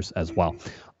listeners as well.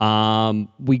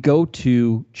 We go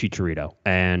to Chicharito,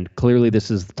 and clearly this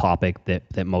is the topic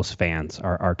that most fans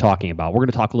are talking about. We're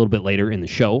going to talk a little bit later in the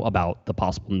show about the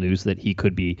possible news that he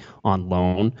could be on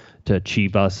loan to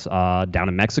Chivas down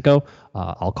in Mexico.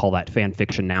 I'll call that fan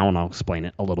fiction now, and I'll explain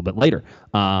it a little bit later.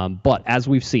 But as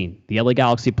we've seen, the LA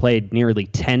Galaxy paid nearly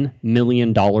 $10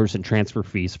 million in transfer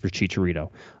fees for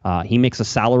Chicharito. He makes a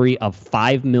salary of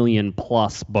 $5 million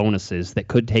plus bonuses that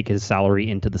could take his salary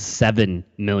into the $7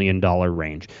 million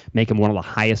range, make him one of the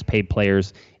highest paid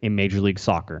players in Major League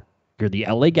Soccer. You're the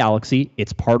LA Galaxy.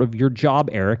 It's part of your job,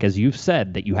 Eric, as you've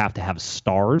said, that you have to have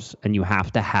stars and you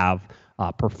have to have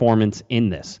performance in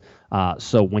this.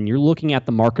 So when you're looking at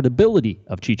the marketability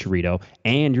of Chicharito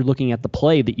and you're looking at the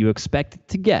play that you expect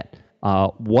to get,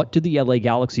 what do the LA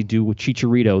Galaxy do with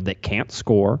Chicharito that can't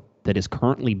score, that is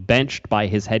currently benched by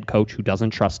his head coach who doesn't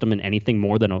trust him in anything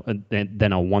more than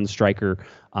a one-striker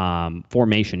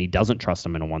formation? He doesn't trust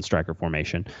him in a one-striker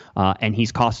formation. And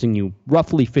he's costing you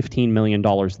roughly $15 million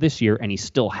this year, and he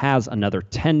still has another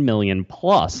 $10 million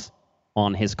plus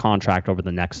on his contract over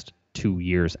the next 2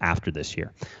 years after this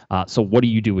year. So what do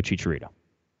you do with Chicharito?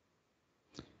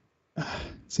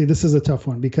 See, this is a tough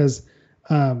one because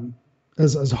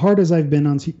as hard as I've been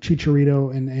on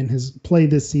Chicharito and his play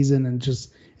this season, and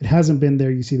just it hasn't been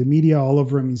there. You see the media all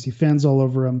over him. You see fans all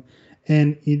over him,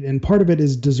 and part of it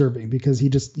is deserving because he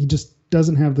just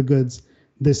doesn't have the goods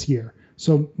this year.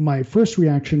 So my first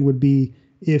reaction would be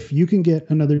if you can get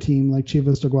another team like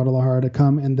Chivas de Guadalajara to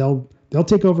come and they'll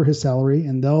take over his salary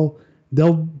and they'll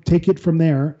take it from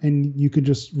there, and you could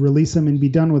just release him and be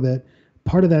done with it.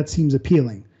 Part of that seems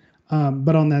appealing.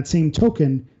 But on that same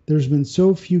token, there's been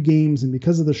so few games, and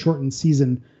because of the shortened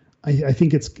season, I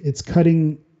think it's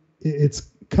cutting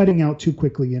out too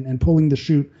quickly and pulling the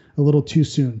chute a little too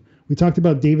soon. We talked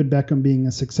about David Beckham being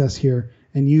a success here,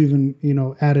 and you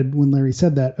even added when Larry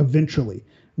said that eventually.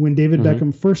 When David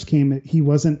Beckham first came, he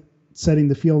wasn't setting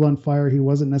the field on fire. He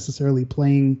wasn't necessarily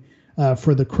playing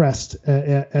for the crest,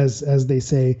 as they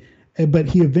say, but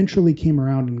he eventually came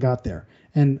around and got there.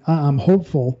 And I'm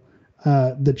hopeful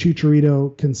that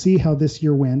Chicharito can see how this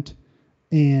year went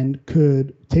and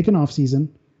could take an off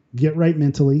season, get right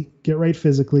mentally, get right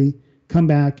physically, come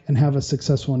back and have a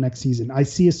successful next season. I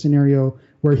see a scenario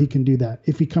where he can do that.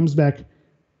 If he comes back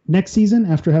next season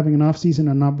after having an off season,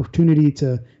 an opportunity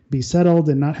to be settled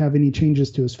and not have any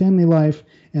changes to his family life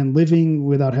and living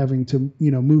without having to,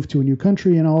 move to a new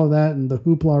country and all of that and the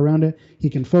hoopla around it, he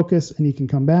can focus and he can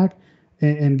come back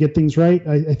and get things right.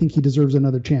 I think he deserves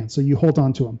another chance. So you hold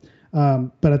on to him.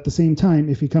 But at the same time,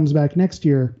 if he comes back next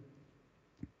year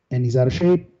and he's out of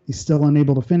shape, he's still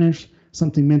unable to finish,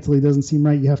 something mentally doesn't seem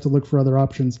right, you have to look for other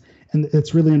options. And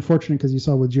it's really unfortunate because you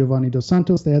saw with Giovanni Dos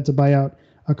Santos, they had to buy out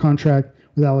a contract.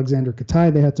 With Alexander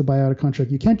Katai, they had to buy out a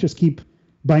contract. You can't just keep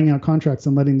buying out contracts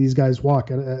and letting these guys walk.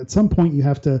 At some point, you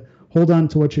have to hold on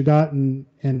to what you got and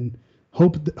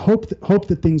hope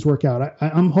that things work out.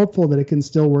 I'm hopeful that it can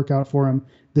still work out for him.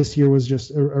 This year was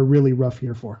just a really rough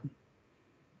year for him.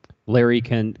 Larry,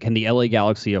 can the LA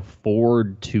Galaxy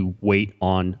afford to wait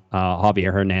on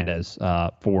Javier Hernandez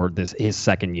for his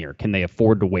second year? Can they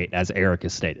afford to wait, as Eric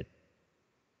has stated?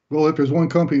 Well, if there's one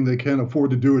company that can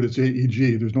afford to do it, it's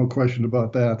AEG. There's no question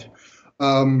about that.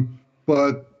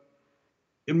 But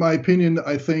in my opinion,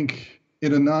 I think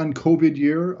in a non-COVID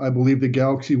year, I believe the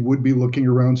Galaxy would be looking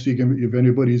around, seeing if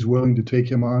anybody's willing to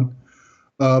take him on.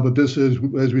 But this is,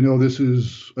 as we know, this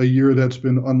is a year that's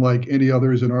been unlike any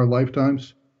others in our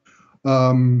lifetimes.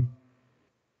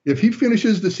 If he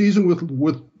finishes the season with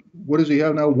what does he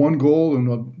have now? One goal and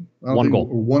one goal,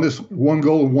 one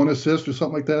goal and one assist or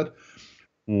something like that.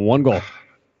 One goal.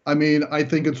 I mean, I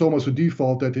think it's almost a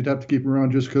default that they'd have to keep him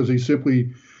around just because they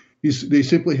simply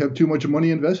have too much money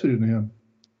invested in him.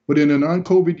 But in a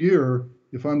non-COVID year,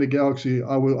 if I'm the Galaxy,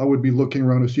 I would be looking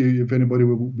around to see if anybody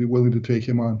would be willing to take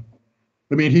him on.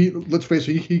 I mean, let's face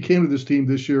it, he came to this team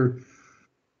this year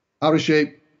out of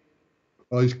shape.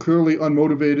 He's clearly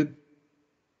unmotivated.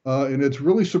 And it's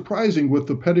really surprising with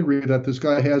the pedigree that this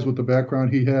guy has, with the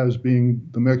background he has, being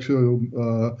the Mexico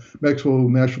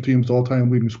national team's all-time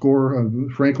leading scorer.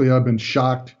 Frankly, I've been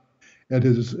shocked at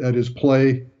his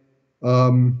play.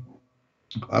 I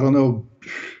don't know.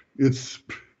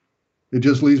 It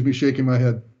just leaves me shaking my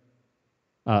head.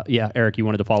 Yeah, Eric, you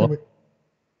wanted to follow?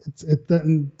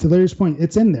 To Larry's point,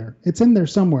 it's in there. It's in there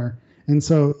somewhere. And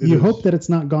so you hope that it's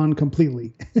not gone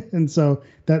completely. And so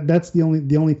that's the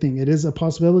only thing. It is a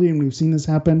possibility, and we've seen this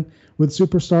happen with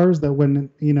superstars, that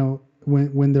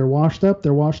when they're washed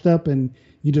up, and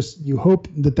you hope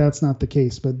that that's not the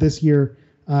case. But this year,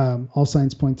 all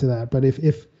signs point to that. But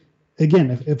if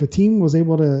a team was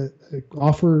able to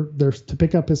offer to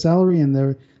pick up his salary and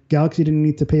the Galaxy didn't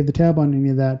need to pay the tab on any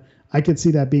of that, I could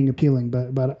see that being appealing.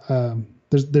 But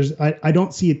I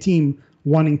don't see a team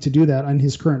wanting to do that on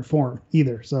his current form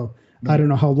either. So I don't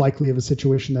know how likely of a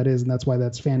situation that is, and that's why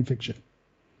that's fan fiction.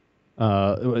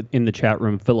 In the chat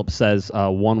room, Philip says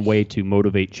one way to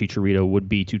motivate Chicharito would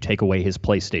be to take away his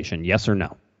PlayStation. Yes or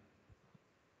no?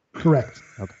 Correct.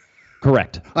 Okay.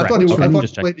 Correct. I thought he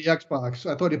played the Xbox.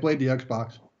 I thought he played the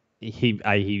Xbox.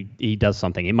 He does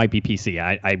something. It might be PC.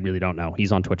 I really don't know.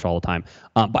 He's on Twitch all the time.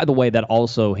 By the way, that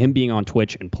also, him being on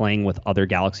Twitch and playing with other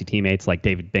Galaxy teammates like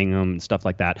David Bingham and stuff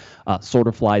like that, sort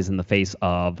of flies in the face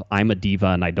of, I'm a diva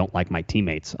and I don't like my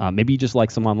teammates. Maybe he just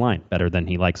likes them online better than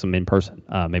he likes them in person.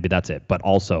 Maybe that's it. But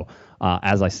also,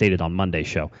 as I stated on Monday's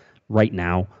show, right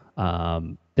now,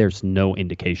 there's no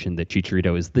indication that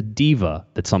Chicharito is the diva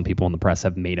that some people in the press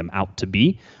have made him out to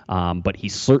be. But he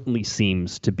certainly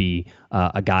seems to be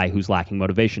a guy who's lacking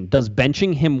motivation. Does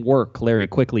benching him work, Larry?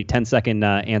 Quickly, 10-second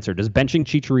answer. Does benching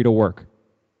Chicharito work?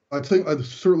 I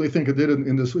certainly think it did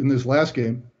in this last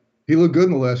game. He looked good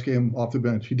in the last game off the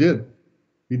bench. He did.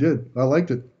 I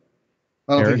liked it.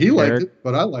 I don't think he liked it,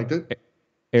 but I liked it.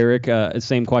 Eric,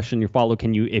 same question. Your follow.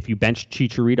 If you bench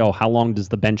Chicharito, how long does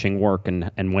the benching work,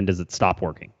 and when does it stop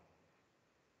working?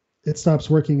 It stops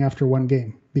working after one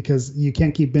game, because you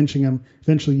can't keep benching him.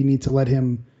 Eventually, you need to let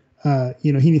him.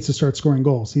 He needs to start scoring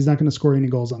goals. He's not going to score any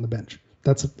goals on the bench.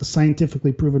 That's a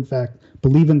scientifically proven fact.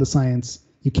 Believe in the science.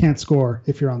 You can't score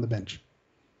if you're on the bench.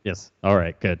 Yes. All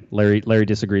right. Good. Larry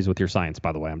disagrees with your science,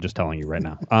 by the way. I'm just telling you right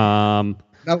now.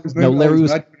 Larry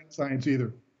was not science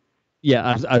either.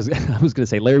 Yeah, I was going to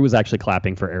say, Larry was actually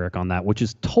clapping for Eric on that, which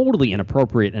is totally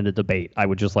inappropriate in a debate. I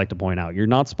would just like to point out, you're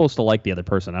not supposed to like the other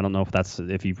person. I don't know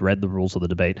if you've read the rules of the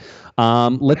debate.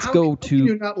 How can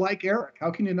you not like Eric?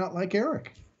 How can you not like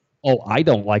Eric? Oh, I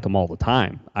don't like him all the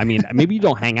time. I mean, maybe you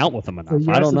don't hang out with him enough.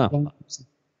 I don't know.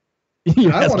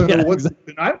 I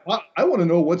want to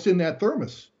know what's in that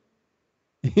thermos.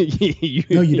 No,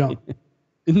 you don't.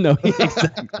 No,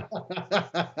 exactly.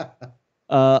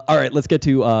 All right, let's get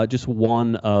to just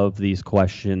one of these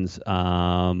questions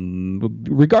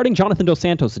regarding Jonathan Dos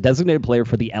Santos, a designated player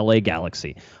for the LA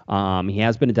Galaxy. He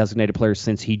has been a designated player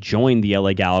since he joined the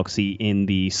LA Galaxy in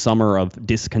the summer of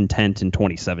discontent in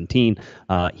 2017.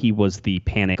 He was the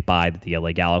panic buy that the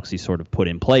LA Galaxy sort of put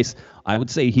in place. I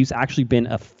would say he's actually been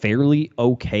a fairly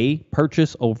okay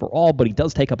purchase overall, but he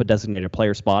does take up a designated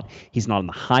player spot. He's not on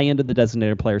the high end of the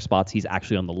designated player spots. He's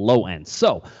actually on the low end.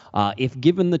 So if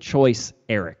given the choice,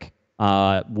 Eric,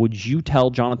 would you tell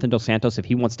Jonathan Dos Santos if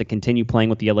he wants to continue playing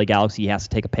with the LA Galaxy, he has to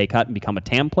take a pay cut and become a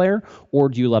TAM player, or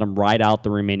do you let him ride out the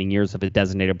remaining years of his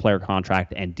designated player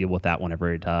contract and deal with that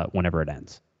whenever it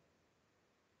ends?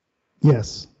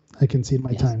 Yes. I concede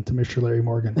my time to Mr. Larry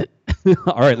Morgan.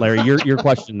 All right, Larry, your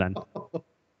question then.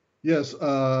 Yes,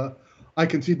 I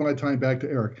concede my time back to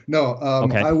Eric. No,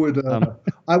 okay. I would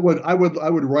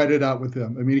ride it out with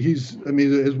him. I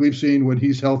mean, as we've seen, when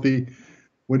he's healthy,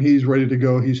 when he's ready to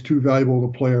go, he's too valuable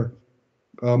a player.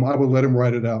 I would let him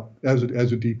ride it out as a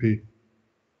DP.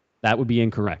 That would be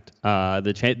incorrect.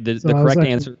 The correct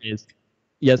answer is.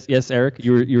 Yes, Eric,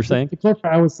 you were saying? To clarify,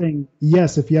 I was saying,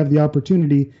 yes, if you have the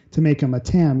opportunity to make him a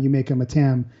TAM, you make him a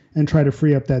TAM and try to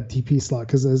free up that DP slot.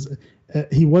 Because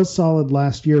he was solid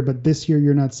last year, but this year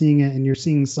you're not seeing it, and you're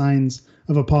seeing signs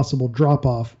of a possible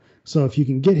drop-off. So if you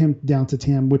can get him down to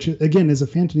TAM, which, again, is a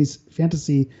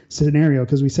fantasy scenario,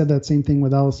 because we said that same thing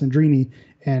with Alessandrini,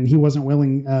 and he wasn't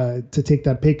willing to take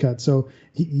that pay cut. So,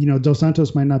 Dos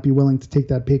Santos might not be willing to take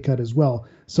that pay cut as well.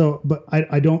 So, but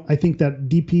I think that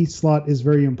DP slot is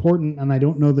very important, and I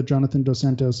don't know that Jonathan Dos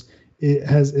Santos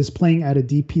is playing at a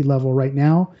DP level right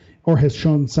now, or has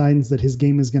shown signs that his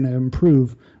game is going to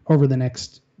improve over the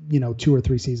next 2 or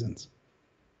 3 seasons.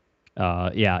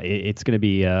 It's going to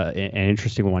be an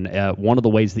interesting one. One of the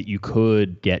ways that you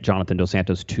could get Jonathan Dos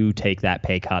Santos to take that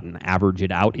pay cut and average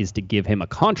it out is to give him a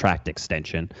contract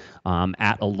extension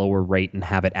at a lower rate and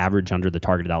have it average under the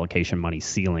targeted allocation money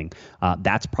ceiling.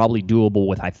 That's probably doable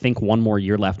with, I think, 1 more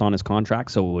year left on his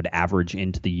contract, so it would average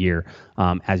into the year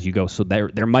as you go. So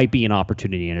there might be an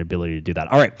opportunity and an ability to do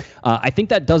that. All right, I think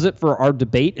that does it for our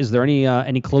debate. Is there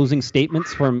any closing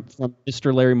statements from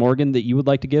Mr. Larry Morgan that you would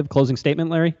like to give? Closing statement,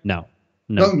 Larry?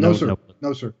 No, sir.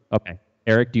 No, sir. Okay.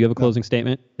 Eric, do you have a closing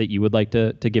statement that you would like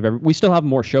to give? We still have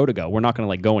more show to go. We're not going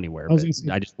to go anywhere. We're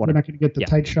not going to get the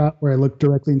tight shot where I look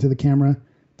directly into the camera.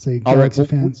 Say, Galaxy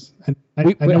fans.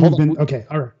 Okay.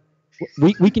 All right.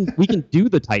 We can do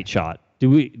the tight shot.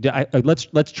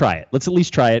 Let's try it. Let's at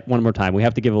least try it one more time. We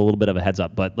have to give a little bit of a heads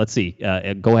up, but let's see.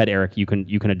 Go ahead, Eric. You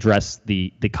can address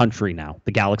the country now,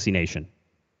 the Galaxy Nation.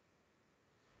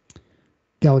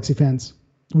 Galaxy fans,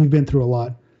 we've been through a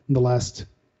lot in the last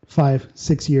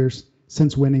 5-6 years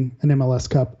since winning an MLS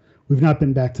Cup. We've not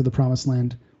been back to the promised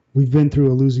land. We've been through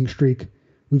a losing streak.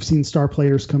 We've seen star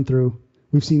players come through.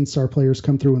 We've seen star players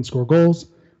come through and score goals.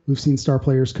 We've seen star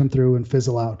players come through and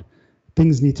fizzle out.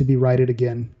 Things need to be righted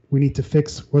again. We need to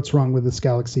fix what's wrong with this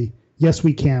Galaxy. Yes,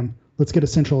 we can. Let's get a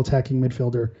central attacking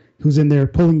midfielder who's in there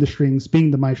pulling the strings, being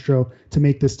the maestro to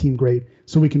make this team great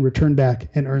so we can return back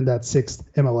and earn that 6th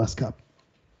MLS Cup.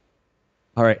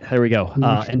 All right, there we go.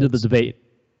 End of the debate,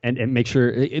 and make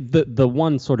sure the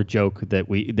one sort of joke that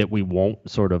we won't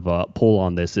sort of pull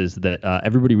on this is that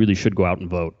everybody really should go out and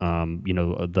vote.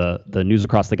 The News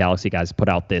Across the Galaxy guys put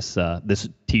out this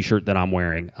T-shirt that I'm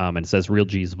wearing, and it says "Real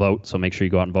G's vote." So make sure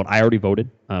you go out and vote. I already voted.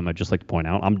 I'd just like to point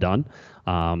out I'm done.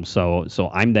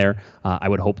 So I'm there. I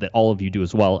would hope that all of you do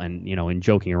as well. And, in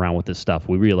joking around with this stuff,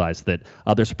 we realize that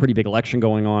there's a pretty big election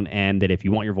going on, and that if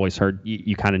you want your voice heard,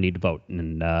 you kind of need to vote.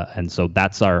 And so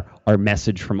that's our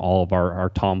message from all of our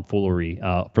tomfoolery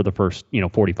for the first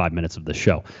 45 minutes of the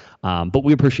show. But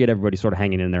we appreciate everybody sort of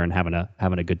hanging in there and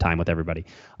having a good time with everybody.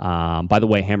 By the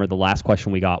way, Hammer, the last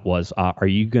question we got was, are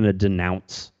you going to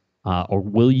denounce or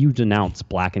will you denounce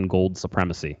black and gold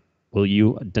supremacy? Will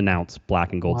you denounce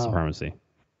black and gold supremacy?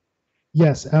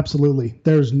 Yes, absolutely.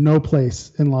 There's no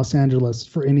place in Los Angeles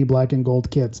for any black and gold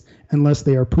kids unless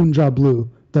they are Punjab blue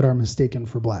that are mistaken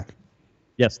for black.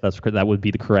 Yes, that would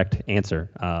be the correct answer.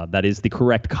 That is the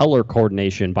correct color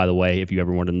coordination, by the way, if you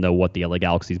ever wanted to know what the LA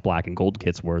Galaxy's black and gold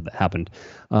kits were that happened.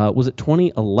 Was it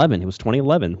 2011? It was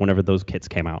 2011 whenever those kits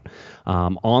came out.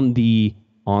 On the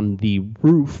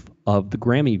roof of the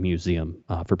Grammy Museum,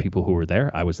 for people who were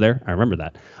there. I was there. I remember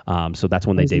that. So that's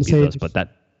when they debuted those. But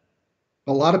that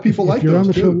a lot of people like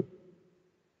those too.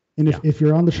 And if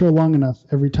you're on the show long enough,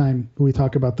 every time we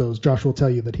talk about those, Josh will tell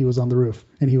you that he was on the roof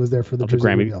and he was there for the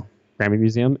Grammy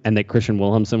Museum, and that Christian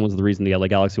Wilhelmsen was the reason the LA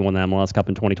Galaxy won the MLS Cup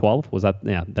in 2012. Was that?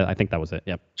 Yeah, I think that was it.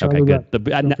 Yep. Okay, good.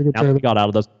 Now we got out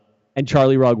of those. And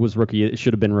Charlie Rugg was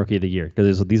should have been rookie of the year,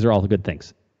 because these are all the good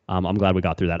things. I'm glad we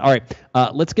got through that. All right,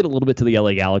 let's get a little bit to the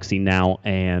LA Galaxy now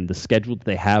and the schedule that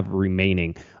they have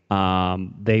remaining.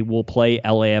 They will play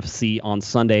LAFC on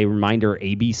Sunday. Reminder: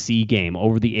 ABC game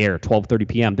over the air, 12:30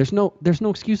 p.m. There's no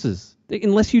excuses.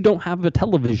 Unless you don't have a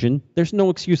television, there's no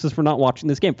excuses for not watching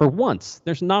this game. For once,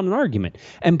 there's not an argument.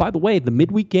 And by the way, the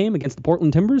midweek game against the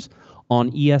Portland Timbers on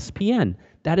ESPN,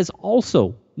 that is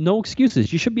also no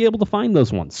excuses. You should be able to find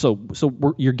those ones. So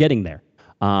you're getting there.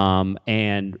 And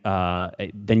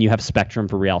then you have Spectrum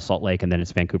for Real Salt Lake, and then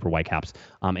it's Vancouver Whitecaps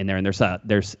in there. And there's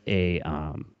a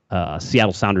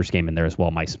Seattle Sounders game in there as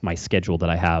well. My schedule that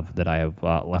I have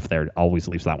left there always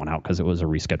leaves that one out because it was a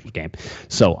rescheduled game.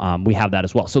 So we have that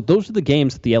as well. So those are the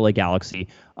games that the LA Galaxy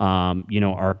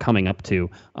are coming up to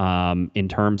in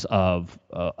terms of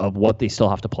what they still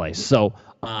have to play. So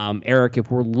Eric, if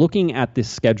we're looking at this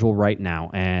schedule right now,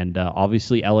 and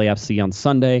obviously LAFC on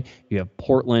Sunday, you have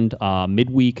Portland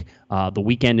midweek. The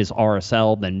weekend is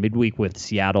RSL, then midweek with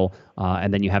Seattle,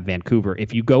 and then you have Vancouver.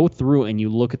 If you go through and you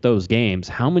look at those games,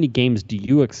 how many games do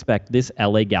you expect this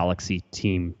LA Galaxy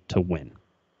team to win?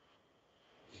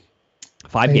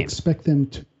 5 games. I expect them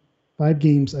to 5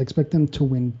 games. I expect them to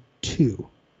win 2.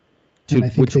 And I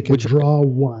think they could draw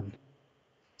 1.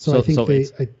 So I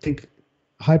think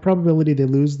high probability they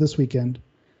lose this weekend.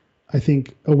 I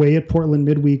think away at Portland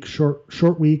midweek,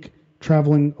 short week,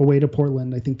 traveling away to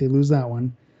Portland, I think they lose that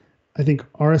one. I think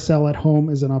RSL at home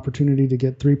is an opportunity to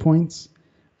get 3 points.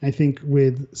 I think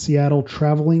with Seattle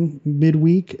traveling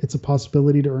midweek, it's a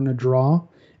possibility to earn a draw,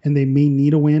 and they may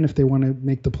need a win if they want to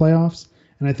make the playoffs.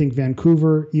 And I think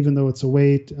Vancouver, even though it's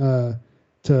away to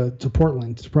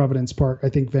Portland, to Providence Park, I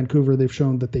think Vancouver, they've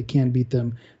shown that they can beat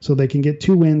them. So they can get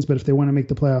 2 wins, but if they want to make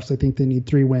the playoffs, I think they need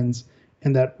 3 wins.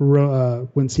 And that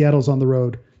when Seattle's on the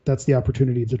road, that's the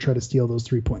opportunity to try to steal those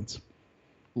 3 points.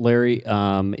 Larry,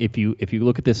 if you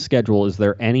look at this schedule, is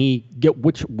there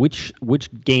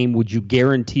which game would you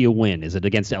guarantee a win? Is it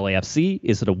against LAFC?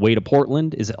 Is it away to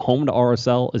Portland? Is it home to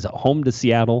RSL? Is it home to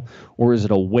Seattle? Or is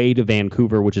it away to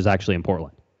Vancouver, which is actually in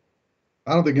Portland?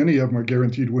 I don't think any of them are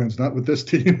guaranteed wins, not with this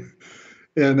team.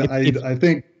 And I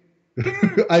think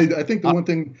I think the one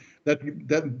thing that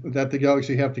the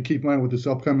Galaxy have to keep in mind with this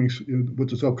upcoming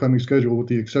schedule, with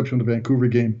the exception of the Vancouver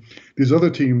game, these other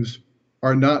teams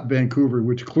are not Vancouver,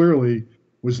 which clearly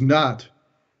is not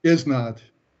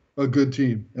a good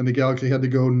team. And the Galaxy had to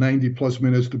go 90 plus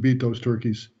minutes to beat those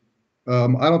turkeys. I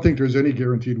don't think there's any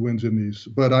guaranteed wins in these,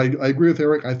 but I agree with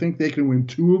Eric. I think they can win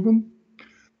 2 of them.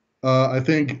 I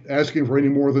think asking for any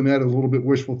more than that is a little bit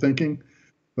wishful thinking,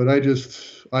 but I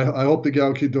hope the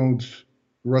Galaxy don't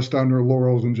rest on their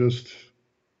laurels and just,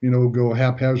 go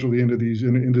haphazardly into these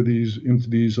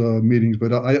meetings.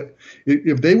 But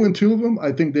if they win 2 of them,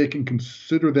 I think they can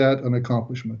consider that an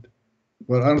accomplishment.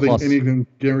 But I don't think anything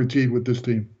guaranteed with this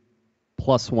team.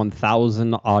 Plus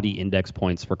 1,000 Audi index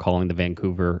points for calling the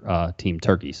Vancouver team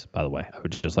turkeys, by the way. I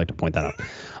would just like to point that out.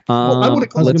 Well, I would have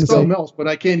called it something else, but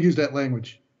I can't use that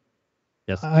language.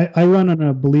 Yes. I run on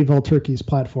a Believe All Turkeys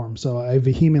platform, so I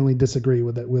vehemently disagree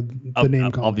with the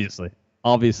name call. Obviously.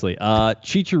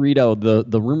 Chicharito,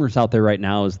 the rumors out there right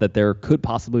now is that there could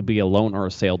possibly be a loan or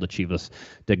a sale to Chivas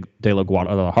de la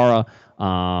Guadalajara.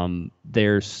 I'll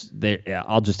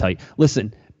just tell you.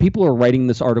 Listen, people are writing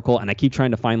this article, and I keep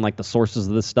trying to find the sources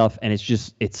of this stuff, and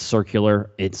it's circular.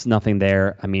 It's nothing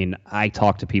there. I mean, I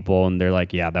talk to people, and they're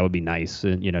like, yeah, that would be nice.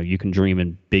 And, you can dream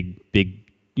in big,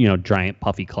 giant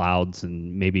puffy clouds,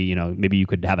 and maybe you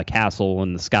could have a castle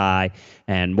in the sky,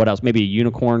 and what else? Maybe a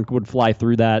unicorn would fly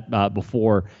through that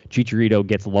before Chicharito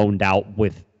gets loaned out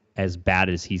with as bad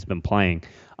as he's been playing.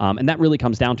 And that really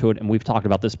comes down to it, and we've talked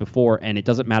about this before, and it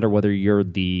doesn't matter whether you're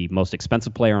the most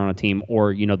expensive player on a team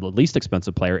or, the least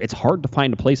expensive player. It's hard to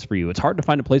find a place for you. It's hard to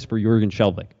find a place for Jurgen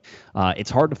Skjelvik.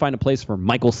 It's hard to find a place for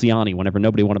Michael Ciani whenever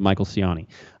nobody wanted Michael Ciani.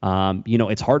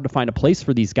 It's hard to find a place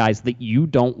for these guys that you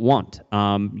don't want.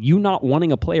 You not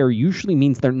wanting a player usually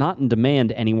means they're not in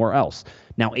demand anywhere else.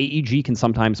 Now, AEG can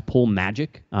sometimes pull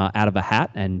magic out of a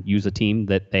hat and use a team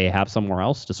that they have somewhere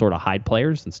else to sort of hide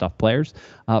players and stuff players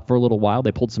for a little while.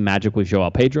 They pulled some magic with Joao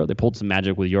Pedro. They pulled some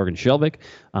magic with Jurgen Skjelvik.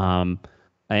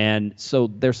 And so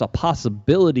there's a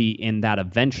possibility in that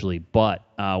eventually. But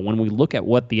when we look at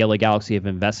what the LA Galaxy have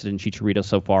invested in Chicharito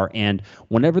so far, and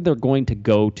whenever they're going to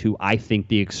go to, I think,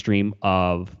 the extreme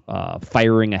of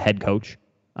firing a head coach,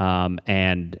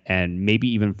 and maybe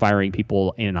even firing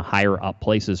people in higher up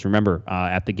places. Remember,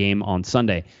 at the game on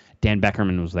Sunday, Dan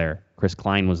Beckerman was there, Chris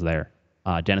Klein was there,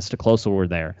 Dennis DeCloso were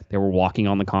there. They were walking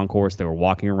on the concourse. They were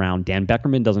walking around. Dan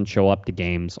Beckerman doesn't show up to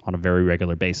games on a very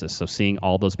regular basis, so seeing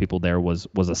all those people there was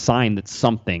a sign that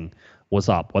something was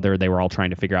up. Whether they were all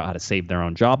trying to figure out how to save their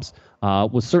own jobs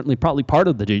was certainly probably part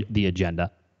of the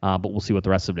agenda, but we'll see what the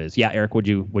rest of it is. Yeah, Eric, what'd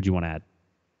you want to add?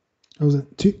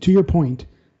 To your point,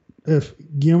 if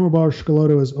Guillermo Barros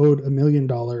Schelotto is owed $1 million,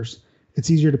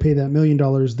 it's easier to pay that $1 million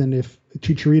than if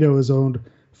Chicharito is owed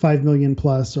 $5 million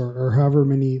plus or however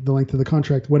many the length of the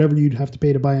contract, whatever you'd have to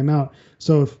pay to buy him out.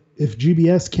 So if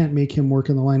GBS can't make him work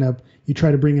in the lineup, you try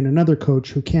to bring in another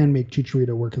coach who can make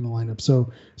Chicharito work in the lineup.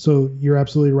 So you're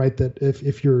absolutely right that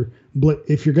if you're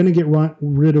going to get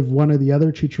rid of one or the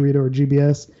other, Chicharito or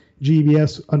GBS,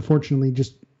 unfortunately,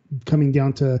 just coming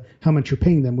down to how much you're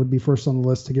paying them would be first on the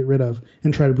list to get rid of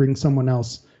and try to bring someone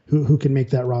else who can make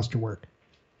that roster work.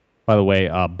 By the way,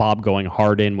 Bob going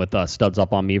hard in with studs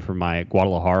up on me for my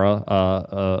Guadalajara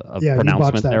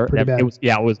pronouncement there.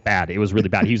 It was bad. It was really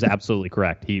bad. He was absolutely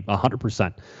correct. He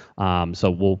 100%.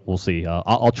 So we'll see.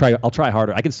 I'll try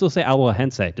harder. I can still say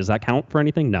Alajuelense. Does that count for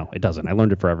anything? No, it doesn't. I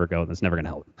learned it forever ago, and it's never going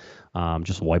to help.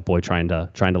 Just a white boy trying to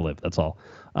live. That's all.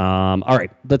 All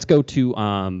right, let's go to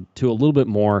a little bit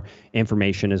more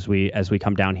information as we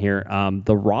come down here.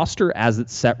 The roster as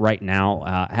it's set right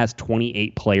now has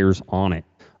 28 players on it.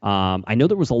 I know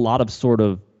there was a lot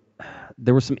of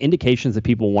there were some indications that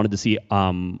people wanted to see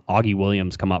Augie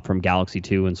Williams come up from Galaxy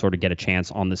 2 and sort of get a chance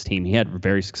on this team. He had a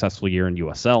very successful year in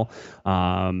USL.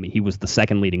 He was the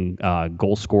second leading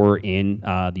goal scorer in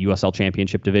the USL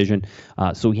Championship division.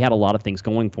 So he had a lot of things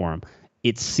going for him.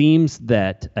 it seems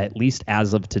that at least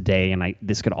as of today, and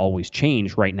this could always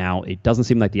change. Right now, it doesn't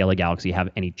seem like the LA Galaxy have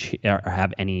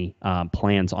any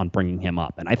plans on bringing him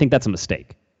up, and I think that's a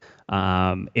mistake.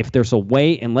 If there's a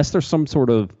way, unless there's some sort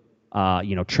of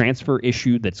transfer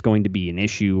issue that's going to be an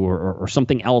issue, or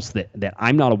something else that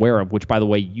I'm not aware of, which, by the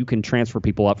way, you can transfer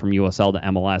people up from USL to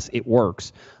MLS. It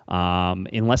works.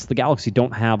 Unless the Galaxy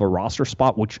don't have a roster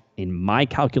spot, which in my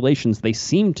calculations they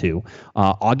seem to,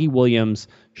 Augie Williams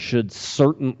should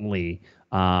certainly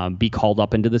be called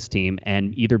up into this team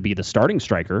and either be the starting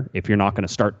striker if you're not going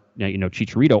to start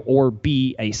Chicharito, or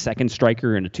be a second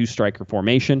striker in a two-striker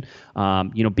formation.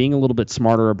 Being a little bit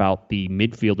smarter about the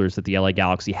midfielders that the LA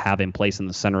Galaxy have in place in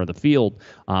the center of the field,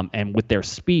 and with their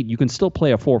speed, you can still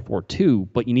play a 4-4-2,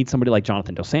 but you need somebody like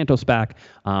Jonathan Dos Santos back,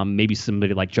 maybe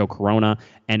somebody like Joe Corona,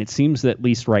 and it seems that at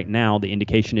least right now the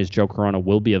indication is Joe Corona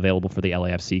will be available for the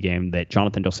LAFC game, that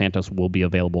Jonathan Dos Santos will be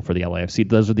available for the LAFC.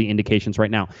 Those are the indications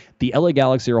right now. The LA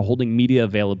Galaxy are holding media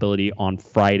availability on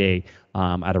Friday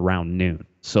at around noon.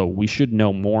 So we should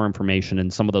know more information,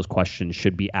 and some of those questions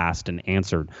should be asked and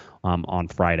answered on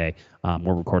Friday.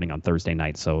 We're recording on Thursday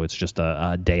night, so it's just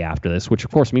a day after this, which of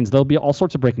course means there'll be all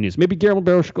sorts of breaking news. Maybe Guillermo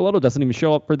Barros-Schelotto doesn't even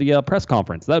show up for the press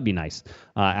conference. That'd be nice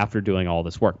after doing all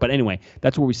this work. But anyway,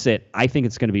 that's where we sit. I think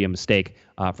it's going to be a mistake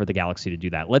for the Galaxy to do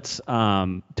that. Let's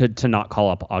to not call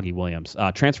up Augie Williams.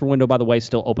 Transfer window, by the way,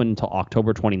 still open until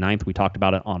October 29th. We talked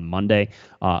about it on Monday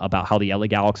about how the LA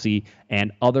Galaxy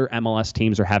and other MLS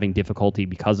teams are having difficulty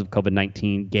because of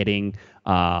COVID-19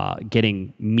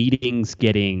 getting meetings,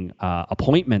 getting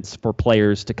appointments for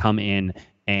players to come in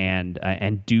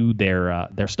and do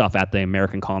their stuff at the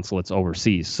American consulates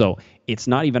overseas. So it's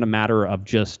not even a matter of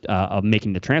just of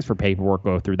making the transfer paperwork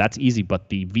go through. That's easy, but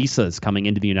the visas coming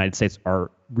into the United States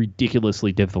are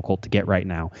ridiculously difficult to get right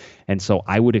now. And so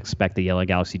I would expect the LA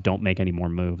Galaxy don't make any more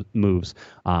moves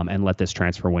and let this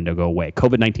transfer window go away.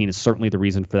 COVID-19 is certainly the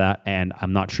reason for that, and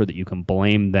I'm not sure that you can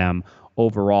blame them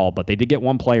overall, but they did get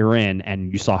one player in,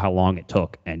 and you saw how long it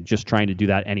took. And just trying to do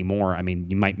that anymore, I mean,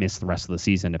 you might miss the rest of the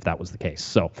season if that was the case.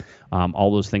 So all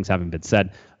those things having been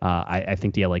said, I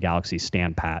think the LA Galaxy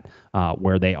stand pat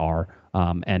where they are,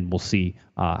 and we'll see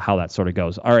how that sort of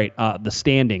goes. All right, the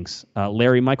standings.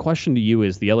 Larry, my question to you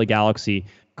is, the LA Galaxy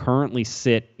currently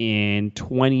sit in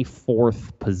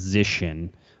 24th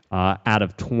position out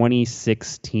of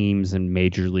 26 teams in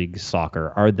Major League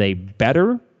Soccer. Are they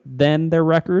better than their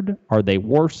record? Are they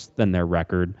worse than their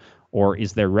record? Or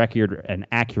is their record an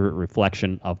accurate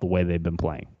reflection of the way they've been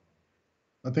playing?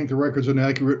 I think the record's an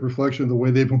accurate reflection of the way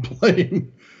they've been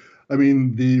playing. I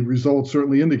mean, the results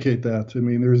certainly indicate that. I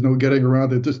mean, there's no getting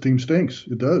around that this team stinks.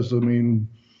 It does. I mean,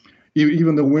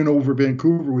 even the win over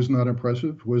Vancouver was not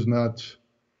impressive, was not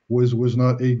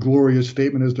a glorious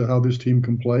statement as to how this team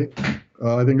can play.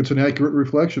 I think it's an accurate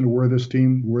reflection of where this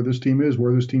team is,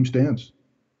 where this team stands.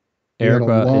 Eric,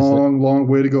 a long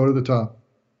way to go to the top.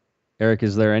 Eric,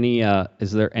 is there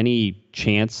any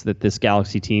chance that this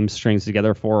Galaxy team strings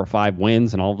together 4 or 5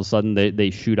 wins and all of a sudden they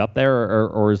shoot up there,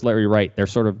 or is Larry right? They're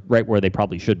sort of right where they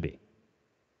probably should be.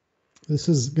 This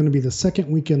is going to be the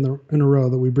second week in a row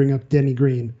that we bring up Denny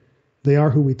Green. They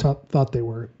are who we thought they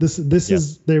were. This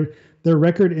is their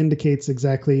record indicates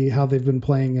exactly how they've been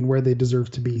playing and where they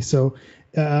deserve to be. So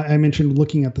I mentioned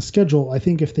looking at the schedule. I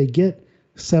think if they get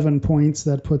 7 points,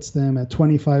 that puts them at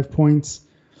 25 points.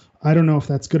 I don't know if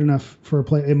that's good enough for a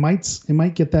play. It might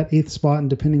get that 8th spot, and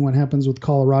depending what happens with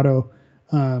Colorado,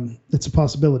 it's a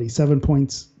possibility. 7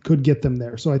 points could get them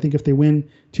there. So I think if they win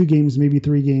 2 games, maybe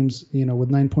 3 games, with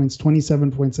 9 points,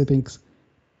 27 points, I think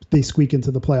they squeak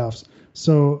into the playoffs.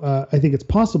 So I think it's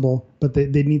possible, but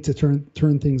they need to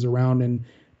turn things around. And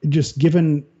just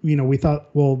given, we thought,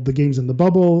 well, the games in the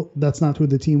bubble, that's not who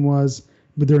the team was.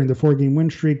 But during the 4-game win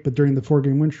streak,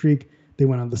 they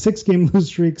went on the 6-game lose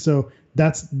streak. So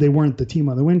they weren't the team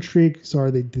on the win streak. So are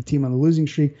they the team on the losing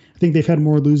streak? I think they've had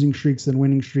more losing streaks than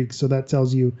winning streaks. So that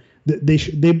tells you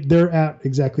that they're at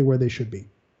exactly where they should be.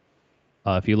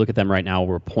 If you look at them right now,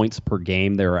 over points per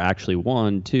game, there are actually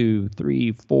 1, 2,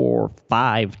 3, 4,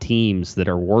 5 teams that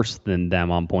are worse than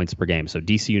them on points per game. So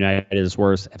DC United is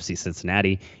worse, FC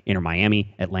Cincinnati, Inter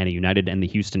Miami, Atlanta United, and the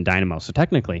Houston Dynamo. So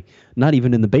technically, not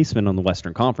even in the basement on the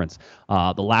Western Conference.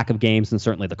 The lack of games, and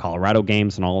certainly the Colorado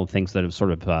games and all the things that have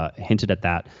sort of hinted at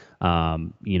that,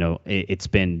 it's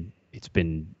been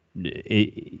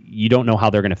you don't know how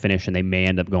they're going to finish, and they may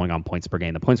end up going on points per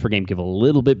game. The points per game give a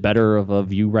little bit better of a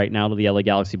view right now to the LA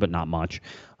Galaxy, but not much.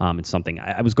 It's something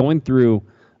I was going through.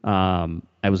 I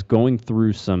was going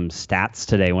through some stats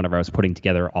today whenever I was putting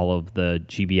together all of the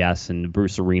GBS and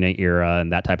Bruce Arena era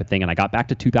and that type of thing, and I got back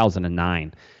to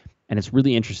 2009. And it's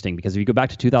really interesting because if you go back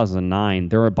to 2009,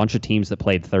 there were a bunch of teams that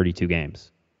played 32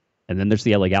 games. And then there's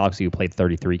the LA Galaxy who played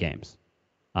 33 games.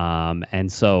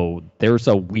 And so there's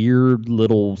a weird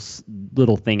little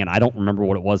thing, and I don't remember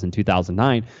what it was in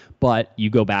 2009, but you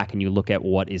go back and you look at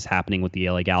what is happening with the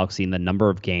LA Galaxy and the number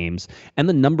of games and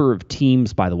the number of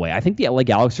teams, by the way. I think the LA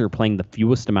Galaxy are playing the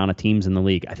fewest amount of teams in the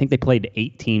league. I think they played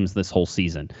 8 teams this whole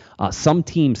season. Some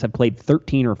teams have played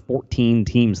 13 or 14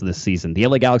 teams this season. The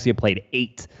LA Galaxy have played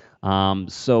 8.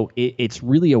 So it's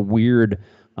really a weird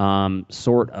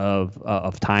sort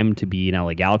of time to be an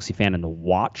LA Galaxy fan and to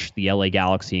watch the LA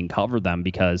Galaxy and cover them,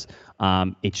 because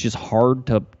it's just hard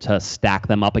to stack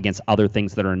them up against other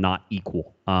things that are not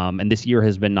equal. And this year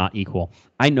has been not equal.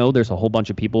 I know there's a whole bunch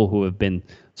of people who have been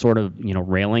sort of,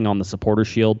 railing on the Supporter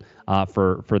Shield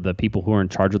for the people who are in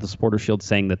charge of the Supporter Shield,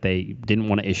 saying that they didn't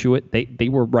want to issue it. They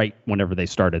were right whenever they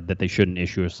started that they shouldn't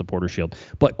issue a Supporter Shield.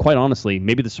 But quite honestly,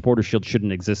 maybe the Supporter Shield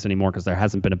shouldn't exist anymore because there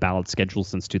hasn't been a ballot schedule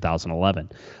since 2011.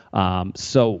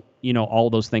 So, all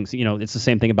those things, it's the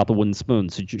same thing about the wooden spoon.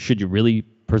 So should you really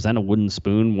present a wooden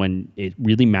spoon when it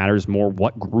really matters more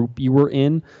what group you were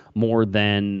in, more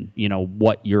than,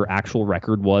 what your actual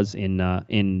record was in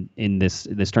this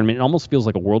tournament? It almost feels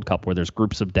like a World Cup where there's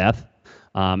groups of death.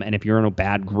 And if you're in a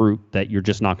bad group, that you're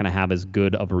just not going to have as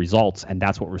good of results. And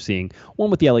that's what we're seeing. One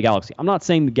with the LA Galaxy. I'm not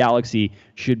saying the Galaxy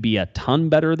should be a ton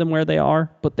better than where they are,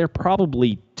 but they're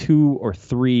probably 2 or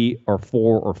 3 or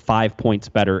 4 or 5 points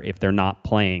better if they're not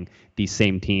playing these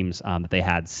same teams that they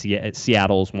had.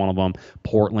 Seattle's one of them.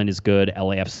 Portland is good.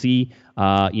 LAFC.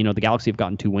 The Galaxy have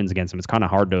gotten 2 wins against them. It's kind of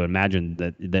hard to imagine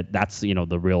that's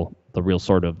the real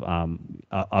sort of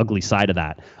ugly side of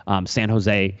that. San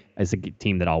Jose is a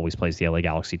team that always plays the LA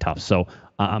Galaxy tough. So,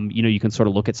 you can sort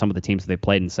of look at some of the teams that they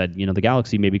played and said, the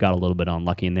Galaxy maybe got a little bit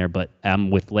unlucky in there. But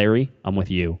with Larry, I'm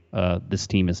with you. This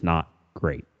team is not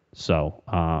great. So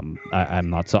I'm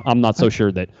not so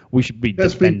sure that we should be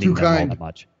defending them all that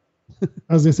much.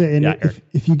 I was going to say, and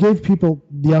if you gave people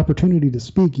the opportunity to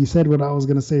speak, you said what I was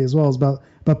going to say as well, is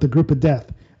about the group of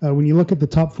death. When you look at the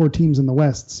top 4 teams in the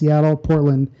West, Seattle,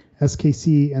 Portland,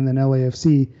 SKC, and then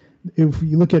LAFC, if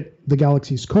you look at the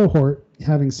Galaxy's cohort,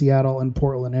 having Seattle and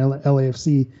Portland and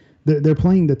LAFC, they're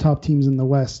playing the top teams in the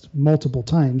West multiple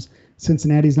times.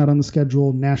 Cincinnati's not on the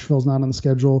schedule. Nashville's not on the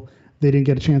schedule. They didn't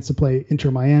get a chance to play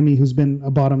Inter Miami, who's been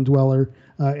a bottom dweller.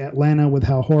 Atlanta, with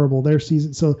how horrible their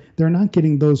season. So they're not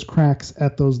getting those cracks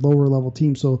at those lower level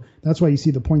teams. So that's why you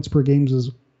see the points per games is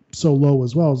so low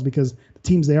as well, is because the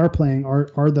teams they are playing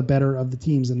are the better of the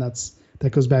teams. And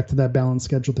that goes back to that balanced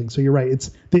schedule thing. So you're right.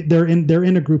 They're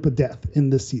in a group of death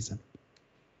in this season.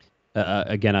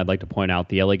 Again, I'd like to point out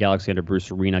the LA Galaxy under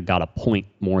Bruce Arena got a point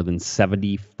more than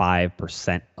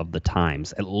 75% of the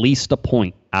times. At least a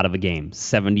point out of a game,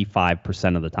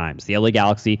 75% of the times. The LA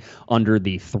Galaxy under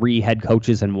the 3 head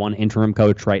coaches and 1 interim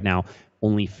coach right now,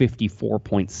 only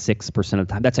 54.6% of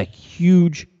the time. That's a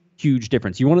huge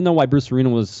difference. You want to know why Bruce Arena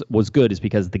was good, is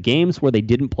because the games where they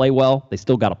didn't play well, they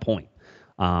still got a point.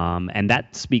 And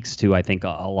that speaks to, I think,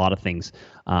 a lot of things,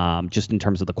 just in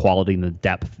terms of the quality and the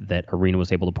depth that Arena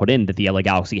was able to put in, that the LA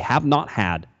Galaxy have not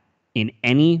had in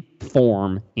any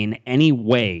form, in any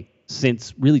way,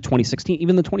 since really 2016.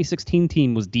 Even the 2016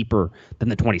 team was deeper than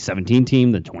the 2017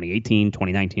 team, the 2018,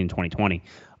 2019, 2020.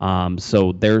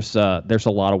 So there's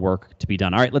a lot of work to be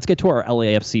done. All right, let's get to our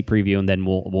LAFC preview, and then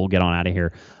we'll get on out of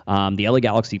here. The LA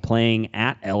Galaxy playing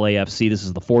at LAFC. This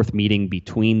is the 4th meeting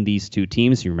between these 2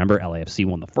 teams. You remember LAFC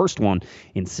won the first one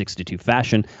in 6-2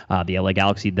 fashion. The LA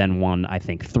Galaxy then won, I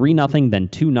think, 3-0, then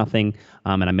 2-0.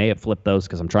 And I may have flipped those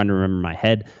because I'm trying to remember my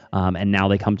head. And now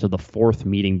they come to the 4th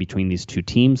meeting between these 2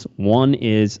 teams. One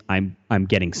is I'm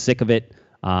getting sick of it.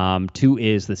 2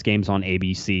 is this game's on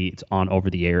ABC. It's on over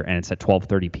the air, and it's at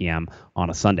 12:30 p.m. on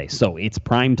a Sunday. So it's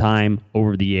prime time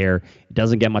over the air. It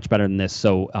doesn't get much better than this.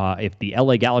 So if the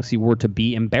LA Galaxy were to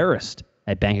be embarrassed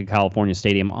at Bank of California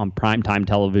Stadium on primetime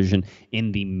television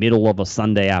in the middle of a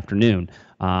Sunday afternoon,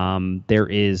 there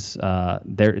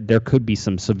could be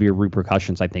some severe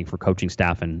repercussions, I think, for coaching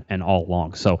staff and all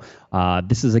along. So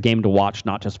this is a game to watch,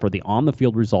 not just for the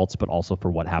on-the-field results, but also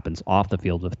for what happens off the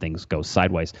field if things go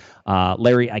sideways.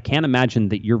 Larry, I can't imagine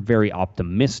that you're very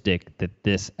optimistic that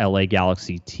this LA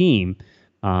Galaxy team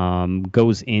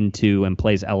goes into and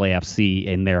plays LAFC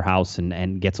in their house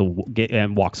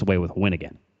and walks away with a win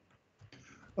again.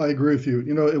 I agree with you.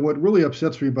 What really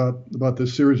upsets me about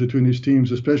this series between these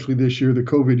teams, especially this year, the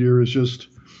COVID year, is just,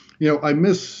 I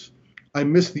miss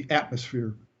the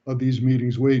atmosphere of these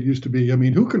meetings the way it used to be. I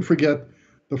mean, who can forget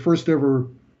the first ever,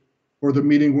 or the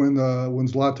meeting when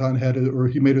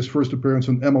Zlatan he made his first appearance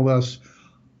in MLS?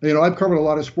 I've covered a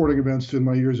lot of sporting events in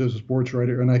my years as a sports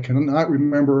writer, and I cannot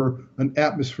remember an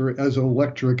atmosphere as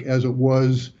electric as it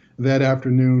was that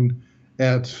afternoon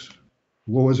at,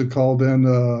 what was it called then?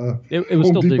 It was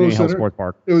Home still Depot Dignity Health Center? Sports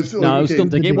Park. It was still, No, it was okay.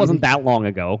 still. It wasn't that long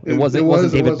ago. It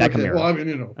wasn't David Beckham okay. era. Well, I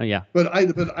mean, Yeah. But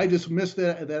I just missed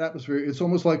that atmosphere. It's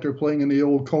almost like they're playing in the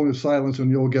old Cone of Silence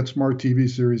in the old Get Smart TV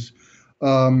series.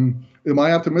 Am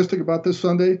I optimistic about this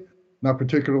Sunday? Not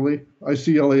particularly. I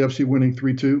see LAFC winning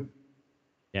 3-2.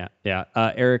 Yeah.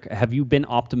 Eric, have you been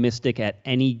optimistic at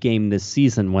any game this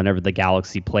season whenever the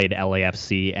Galaxy played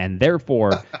LAFC? And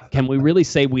therefore, can we really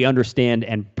say we understand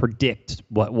and predict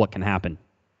what can happen?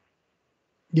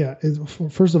 Yeah.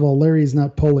 First of all, Larry's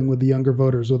not polling with the younger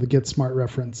voters with a Get Smart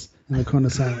reference and the Cone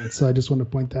of Silence. So I just want to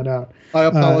point that out. I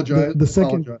apologize. The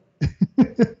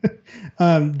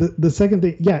second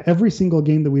thing, every single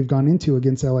game that we've gone into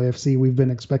against LAFC, we've been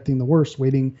expecting the worst,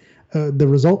 waiting. The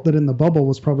result that in the bubble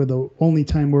was probably the only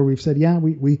time where we've said,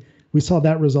 we saw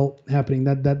that result happening.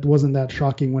 That wasn't that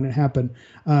shocking when it happened.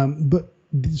 But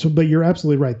you're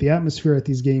absolutely right. The atmosphere at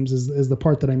these games is the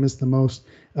part that I miss the most.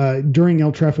 During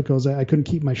El Tráficos, I couldn't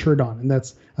keep my shirt on, and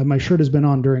that's my shirt has been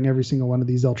on during every single one of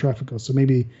these El Tráficos. So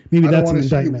maybe that's an indictment. I don't want to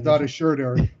see you without a shirt,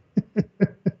 Eric.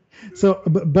 So,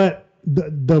 but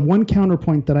the one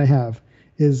counterpoint that I have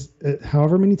is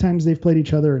however many times they've played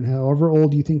each other and however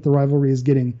old you think the rivalry is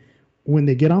getting, when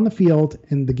they get on the field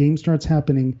and the game starts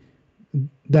happening,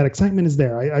 that excitement is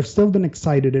there. I've still been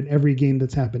excited in every game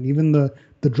that's happened. Even the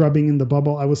drubbing in the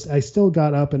bubble, I still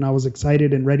got up and I was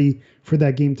excited and ready for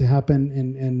that game to happen.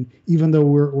 And even though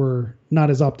we're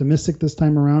not as optimistic this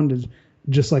time around,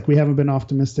 just like we haven't been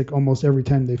optimistic almost every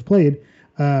time they've played,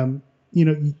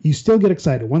 you still get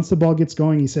excited. Once the ball gets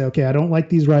going, you say, okay, I don't like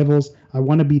these rivals. I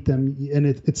want to beat them. And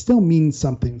it still means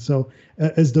something. So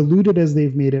as diluted as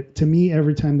they've made it, to me,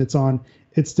 every time that's on,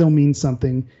 it still means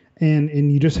something.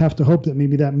 And you just have to hope that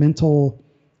maybe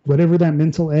whatever that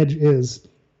mental edge is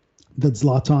that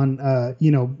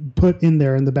Zlatan, put in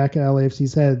there in the back of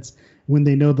LAFC's heads when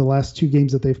they know the last two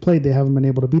games that they've played, they haven't been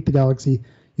able to beat the Galaxy.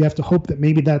 You have to hope that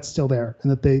maybe that's still there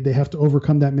and that they have to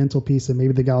overcome that mental piece, and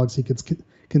maybe the Galaxy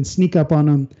can sneak up on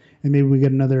them, and maybe we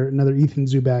get another Ethan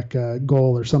Zubak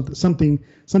goal or something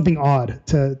odd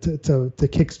to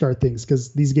kickstart things,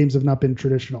 because these games have not been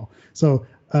traditional. So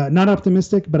not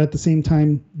optimistic, but at the same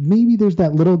time, maybe there's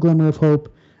that little glimmer of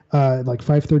hope. Like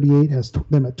 538 has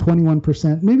them at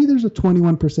 21%. Maybe there's a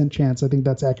 21% chance. I think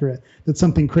that's accurate, that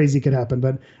something crazy could happen.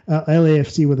 But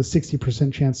LAFC with a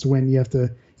 60% chance to win, you have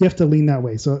to lean that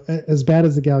way. So as bad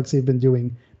as the Galaxy have been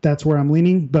doing, that's where I'm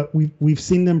leaning. But we've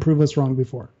seen them prove us wrong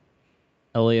before.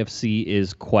 LAFC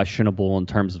is questionable in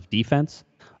terms of defense.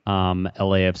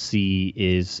 LAFC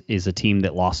is a team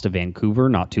that lost to Vancouver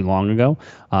not too long ago.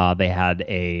 They had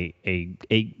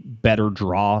a better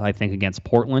draw, I think, against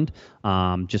Portland.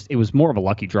 It was more of a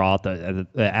lucky draw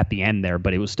at the end there,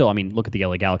 but it was still. I mean, look at the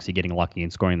LA Galaxy getting lucky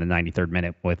and scoring in the 93rd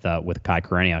minute with Kai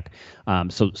Koreniuk.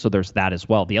 So there's that as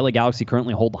well. The LA Galaxy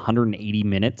currently hold 180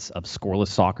 minutes of scoreless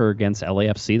soccer against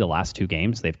LAFC. The last two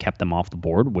games, they've kept them off the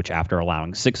board, which after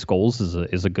allowing 6 goals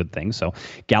is a good thing. So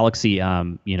Galaxy,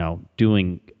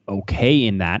 doing okay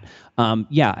in that.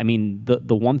 I mean,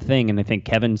 the one thing, and I think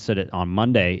Kevin said it on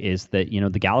Monday, is that,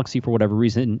 the Galaxy, for whatever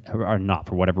reason, or not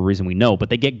for whatever reason we know, but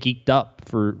they get geeked up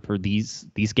for these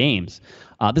games.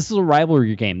 This is a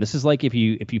rivalry game. This is like if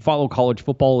you follow college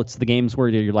football, it's the games where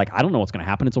you're like, I don't know what's going to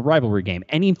happen. It's a rivalry game.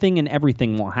 Anything and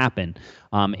everything will happen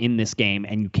in this game,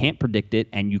 and you can't predict it,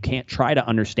 and you can't try to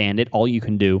understand it. All you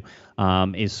can do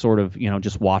is sort of,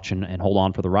 just watch and hold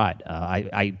on for the ride.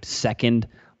 I second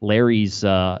Larry's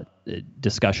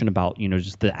discussion about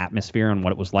just the atmosphere and what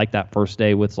it was like that first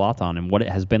day with Zlatan and what it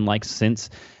has been like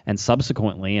since and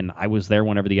subsequently. And I was there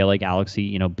whenever the LA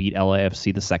Galaxy beat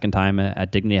LAFC the second time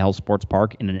at Dignity Health Sports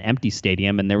Park in an empty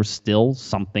stadium, and there was still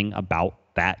something about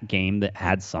that game that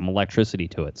had some electricity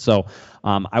to it. So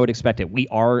I would expect it. We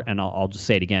are, and I'll just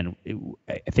say it again,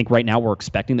 I think right now we're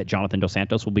expecting that Jonathan Dos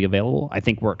Santos will be available. I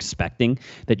think we're expecting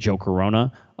that Joe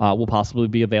Corona will possibly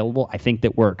be available. I think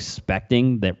that we're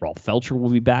expecting that Rolf Felcher will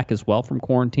be back as well from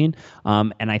quarantine.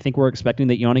 And I think we're expecting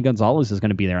that Yoni Gonzalez is going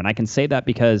to be there. And I can say that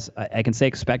because I can say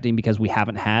expecting because we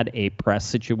haven't had a press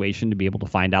situation to be able to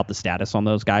find out the status on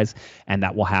those guys. And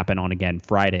that will happen on, again,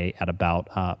 Friday at about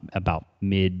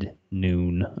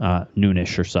mid-noon,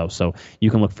 noonish or so. So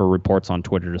you can look for reports on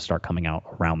Twitter to start coming out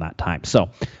around that time. So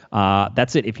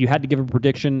that's it. If you had to give a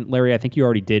prediction, Larry, I think you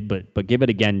already did, but give it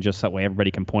again just that way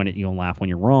everybody can point at you and laugh when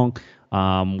you're wrong.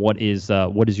 What is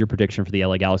your prediction for the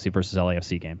LA Galaxy versus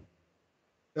LAFC game?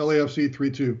 LAFC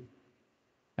 3-2.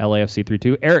 LAFC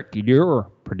 3-2. Eric, your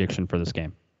prediction for this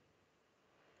game?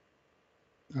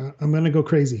 I'm going to go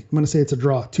crazy. I'm going to say it's a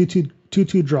draw.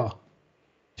 2-2 draw.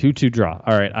 2-2 draw.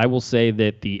 All right. I will say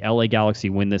that the LA Galaxy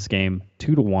win this game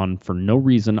 2-1 for no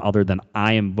reason other than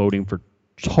I am voting for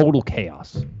total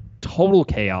chaos. Total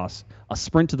chaos. A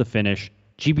sprint to the finish.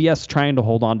 GBS trying to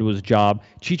hold on to his job.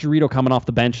 Chicharito coming off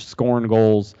the bench, scoring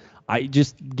goals. I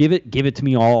just give it to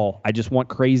me all. I just want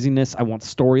craziness. I want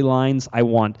storylines. I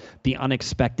want the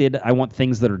unexpected. I want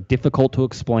things that are difficult to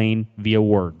explain via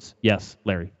words. Yes,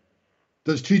 Larry.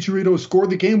 Does Chicharito score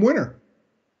the game winner?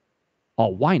 Oh,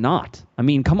 why not? I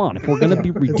mean, come on. If we're going to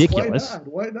be ridiculous,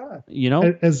 why not? You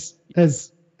know, as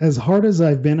hard as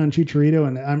I've been on Chicharito,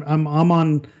 and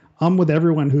I'm with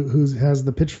everyone who has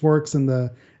the pitchforks and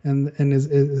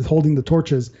is holding the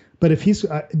torches. But if he's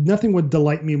nothing would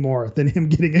delight me more than him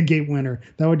getting a game winner.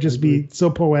 That would just be so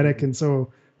poetic and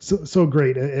so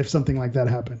great if something like that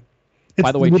happened.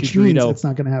 By the way, which Chicharito, means it's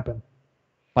not going to happen.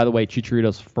 By the way,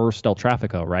 Chicharito's first El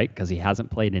Tráfico, right? Because he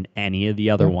hasn't played in any of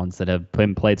the other ones that have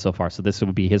been played so far. So this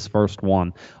would be his first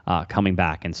one coming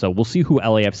back. And so we'll see who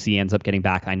LAFC ends up getting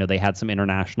back. I know they had some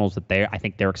internationals I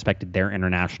think they're expected their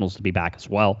internationals to be back as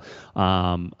well.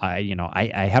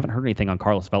 I haven't heard anything on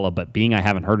Carlos Vela, but being I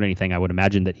haven't heard anything, I would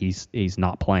imagine that he's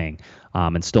not playing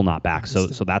and still not back. So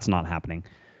that's not happening.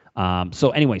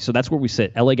 So that's where we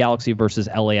sit. LA Galaxy versus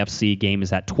LAFC. Game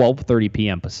is at 12:30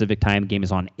 p.m. Pacific time. Game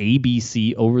is on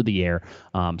ABC over the air.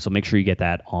 So make sure you get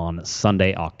that on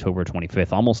Sunday, October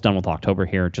 25th. Almost done with October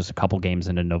here. Just a couple games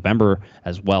into November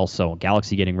as well. So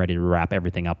Galaxy getting ready to wrap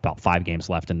everything up. About 5 games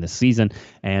left in this season.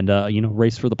 And,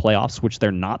 race for the playoffs, which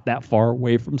they're not that far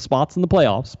away from spots in the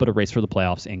playoffs, but a race for the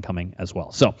playoffs incoming as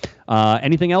well. So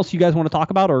anything else you guys want to talk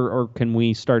about, or can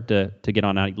we start to get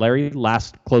on out? Larry,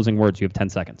 last closing words. You have 10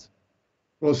 seconds.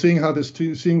 Well, seeing what this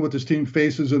team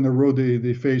faces in the road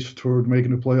they face toward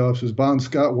making the playoffs, as Bon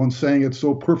Scott once sang it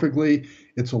so perfectly,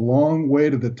 it's a long way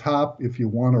to the top if you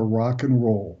want to rock and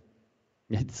roll.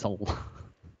 I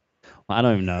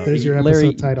don't even know. There's your episode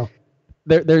Larry, title.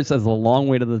 There says a long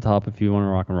way to the top if you want to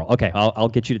rock and roll. Okay, I'll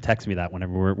get you to text me that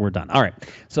whenever we're done. All right,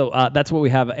 so that's what we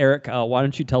have. Eric, why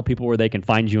don't you tell people where they can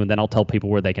find you, and then I'll tell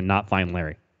people where they can not find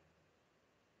Larry.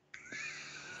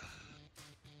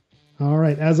 All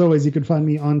right. As always, you can find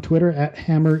me on Twitter at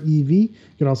HammerEV. You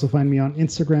can also find me on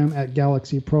Instagram at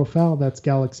Galaxy Profile. That's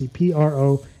Galaxy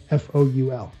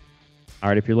Profoul. All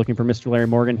right, if you're looking for Mr. Larry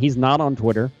Morgan, he's not on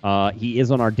Twitter. He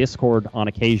is on our Discord on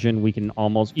occasion. You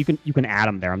can add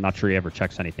him there. I'm not sure he ever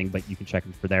checks anything, but you can check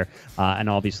him for there. And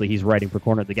obviously, he's writing for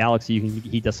Corner of the Galaxy.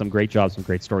 He does some great jobs, some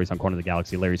great stories on Corner of the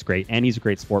Galaxy. Larry's great, and he's a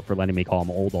great sport for letting me call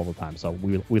him old all the time. So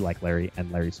we like Larry,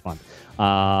 and Larry's fun.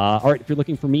 All right, if you're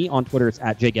looking for me on Twitter, it's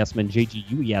at JGuessman,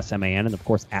 JGUESMAN, and of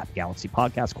course at Galaxy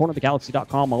Podcast,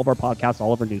 cornerofthegalaxy.com. All of our podcasts,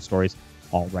 all of our news stories.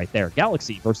 All right there.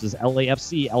 Galaxy versus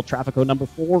LAFC, El Tráfico number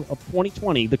 4 of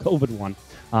 2020, the COVID one,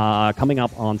 coming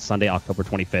up on Sunday, October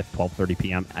 25th, 12:30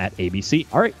 p.m. at ABC.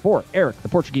 All right, for Eric, the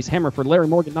Portuguese Hammer, for Larry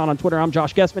Morgan, not on Twitter, I'm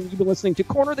Josh Guessman. You've been listening to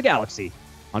Corner of the Galaxy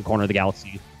on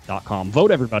cornerofthegalaxy.com.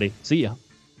 Vote, everybody. See ya.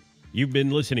 You've been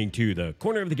listening to the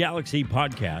Corner of the Galaxy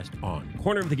podcast on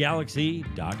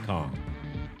cornerofthegalaxy.com.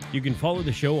 You can follow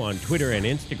the show on Twitter and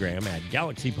Instagram at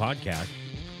Galaxy Podcast.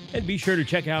 And be sure to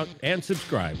check out and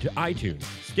subscribe to iTunes,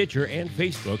 Stitcher, and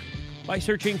Facebook by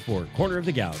searching for Corner of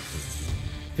the Galaxy.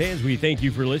 Fans, we thank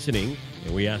you for listening,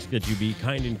 and we ask that you be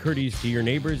kind and courteous to your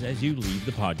neighbors as you leave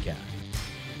the podcast.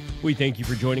 We thank you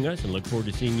for joining us and look forward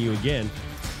to seeing you again.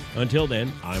 Until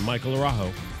then, I'm Michael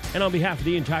Araujo, and on behalf of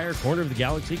the entire Corner of the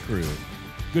Galaxy crew,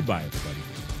 goodbye, everybody.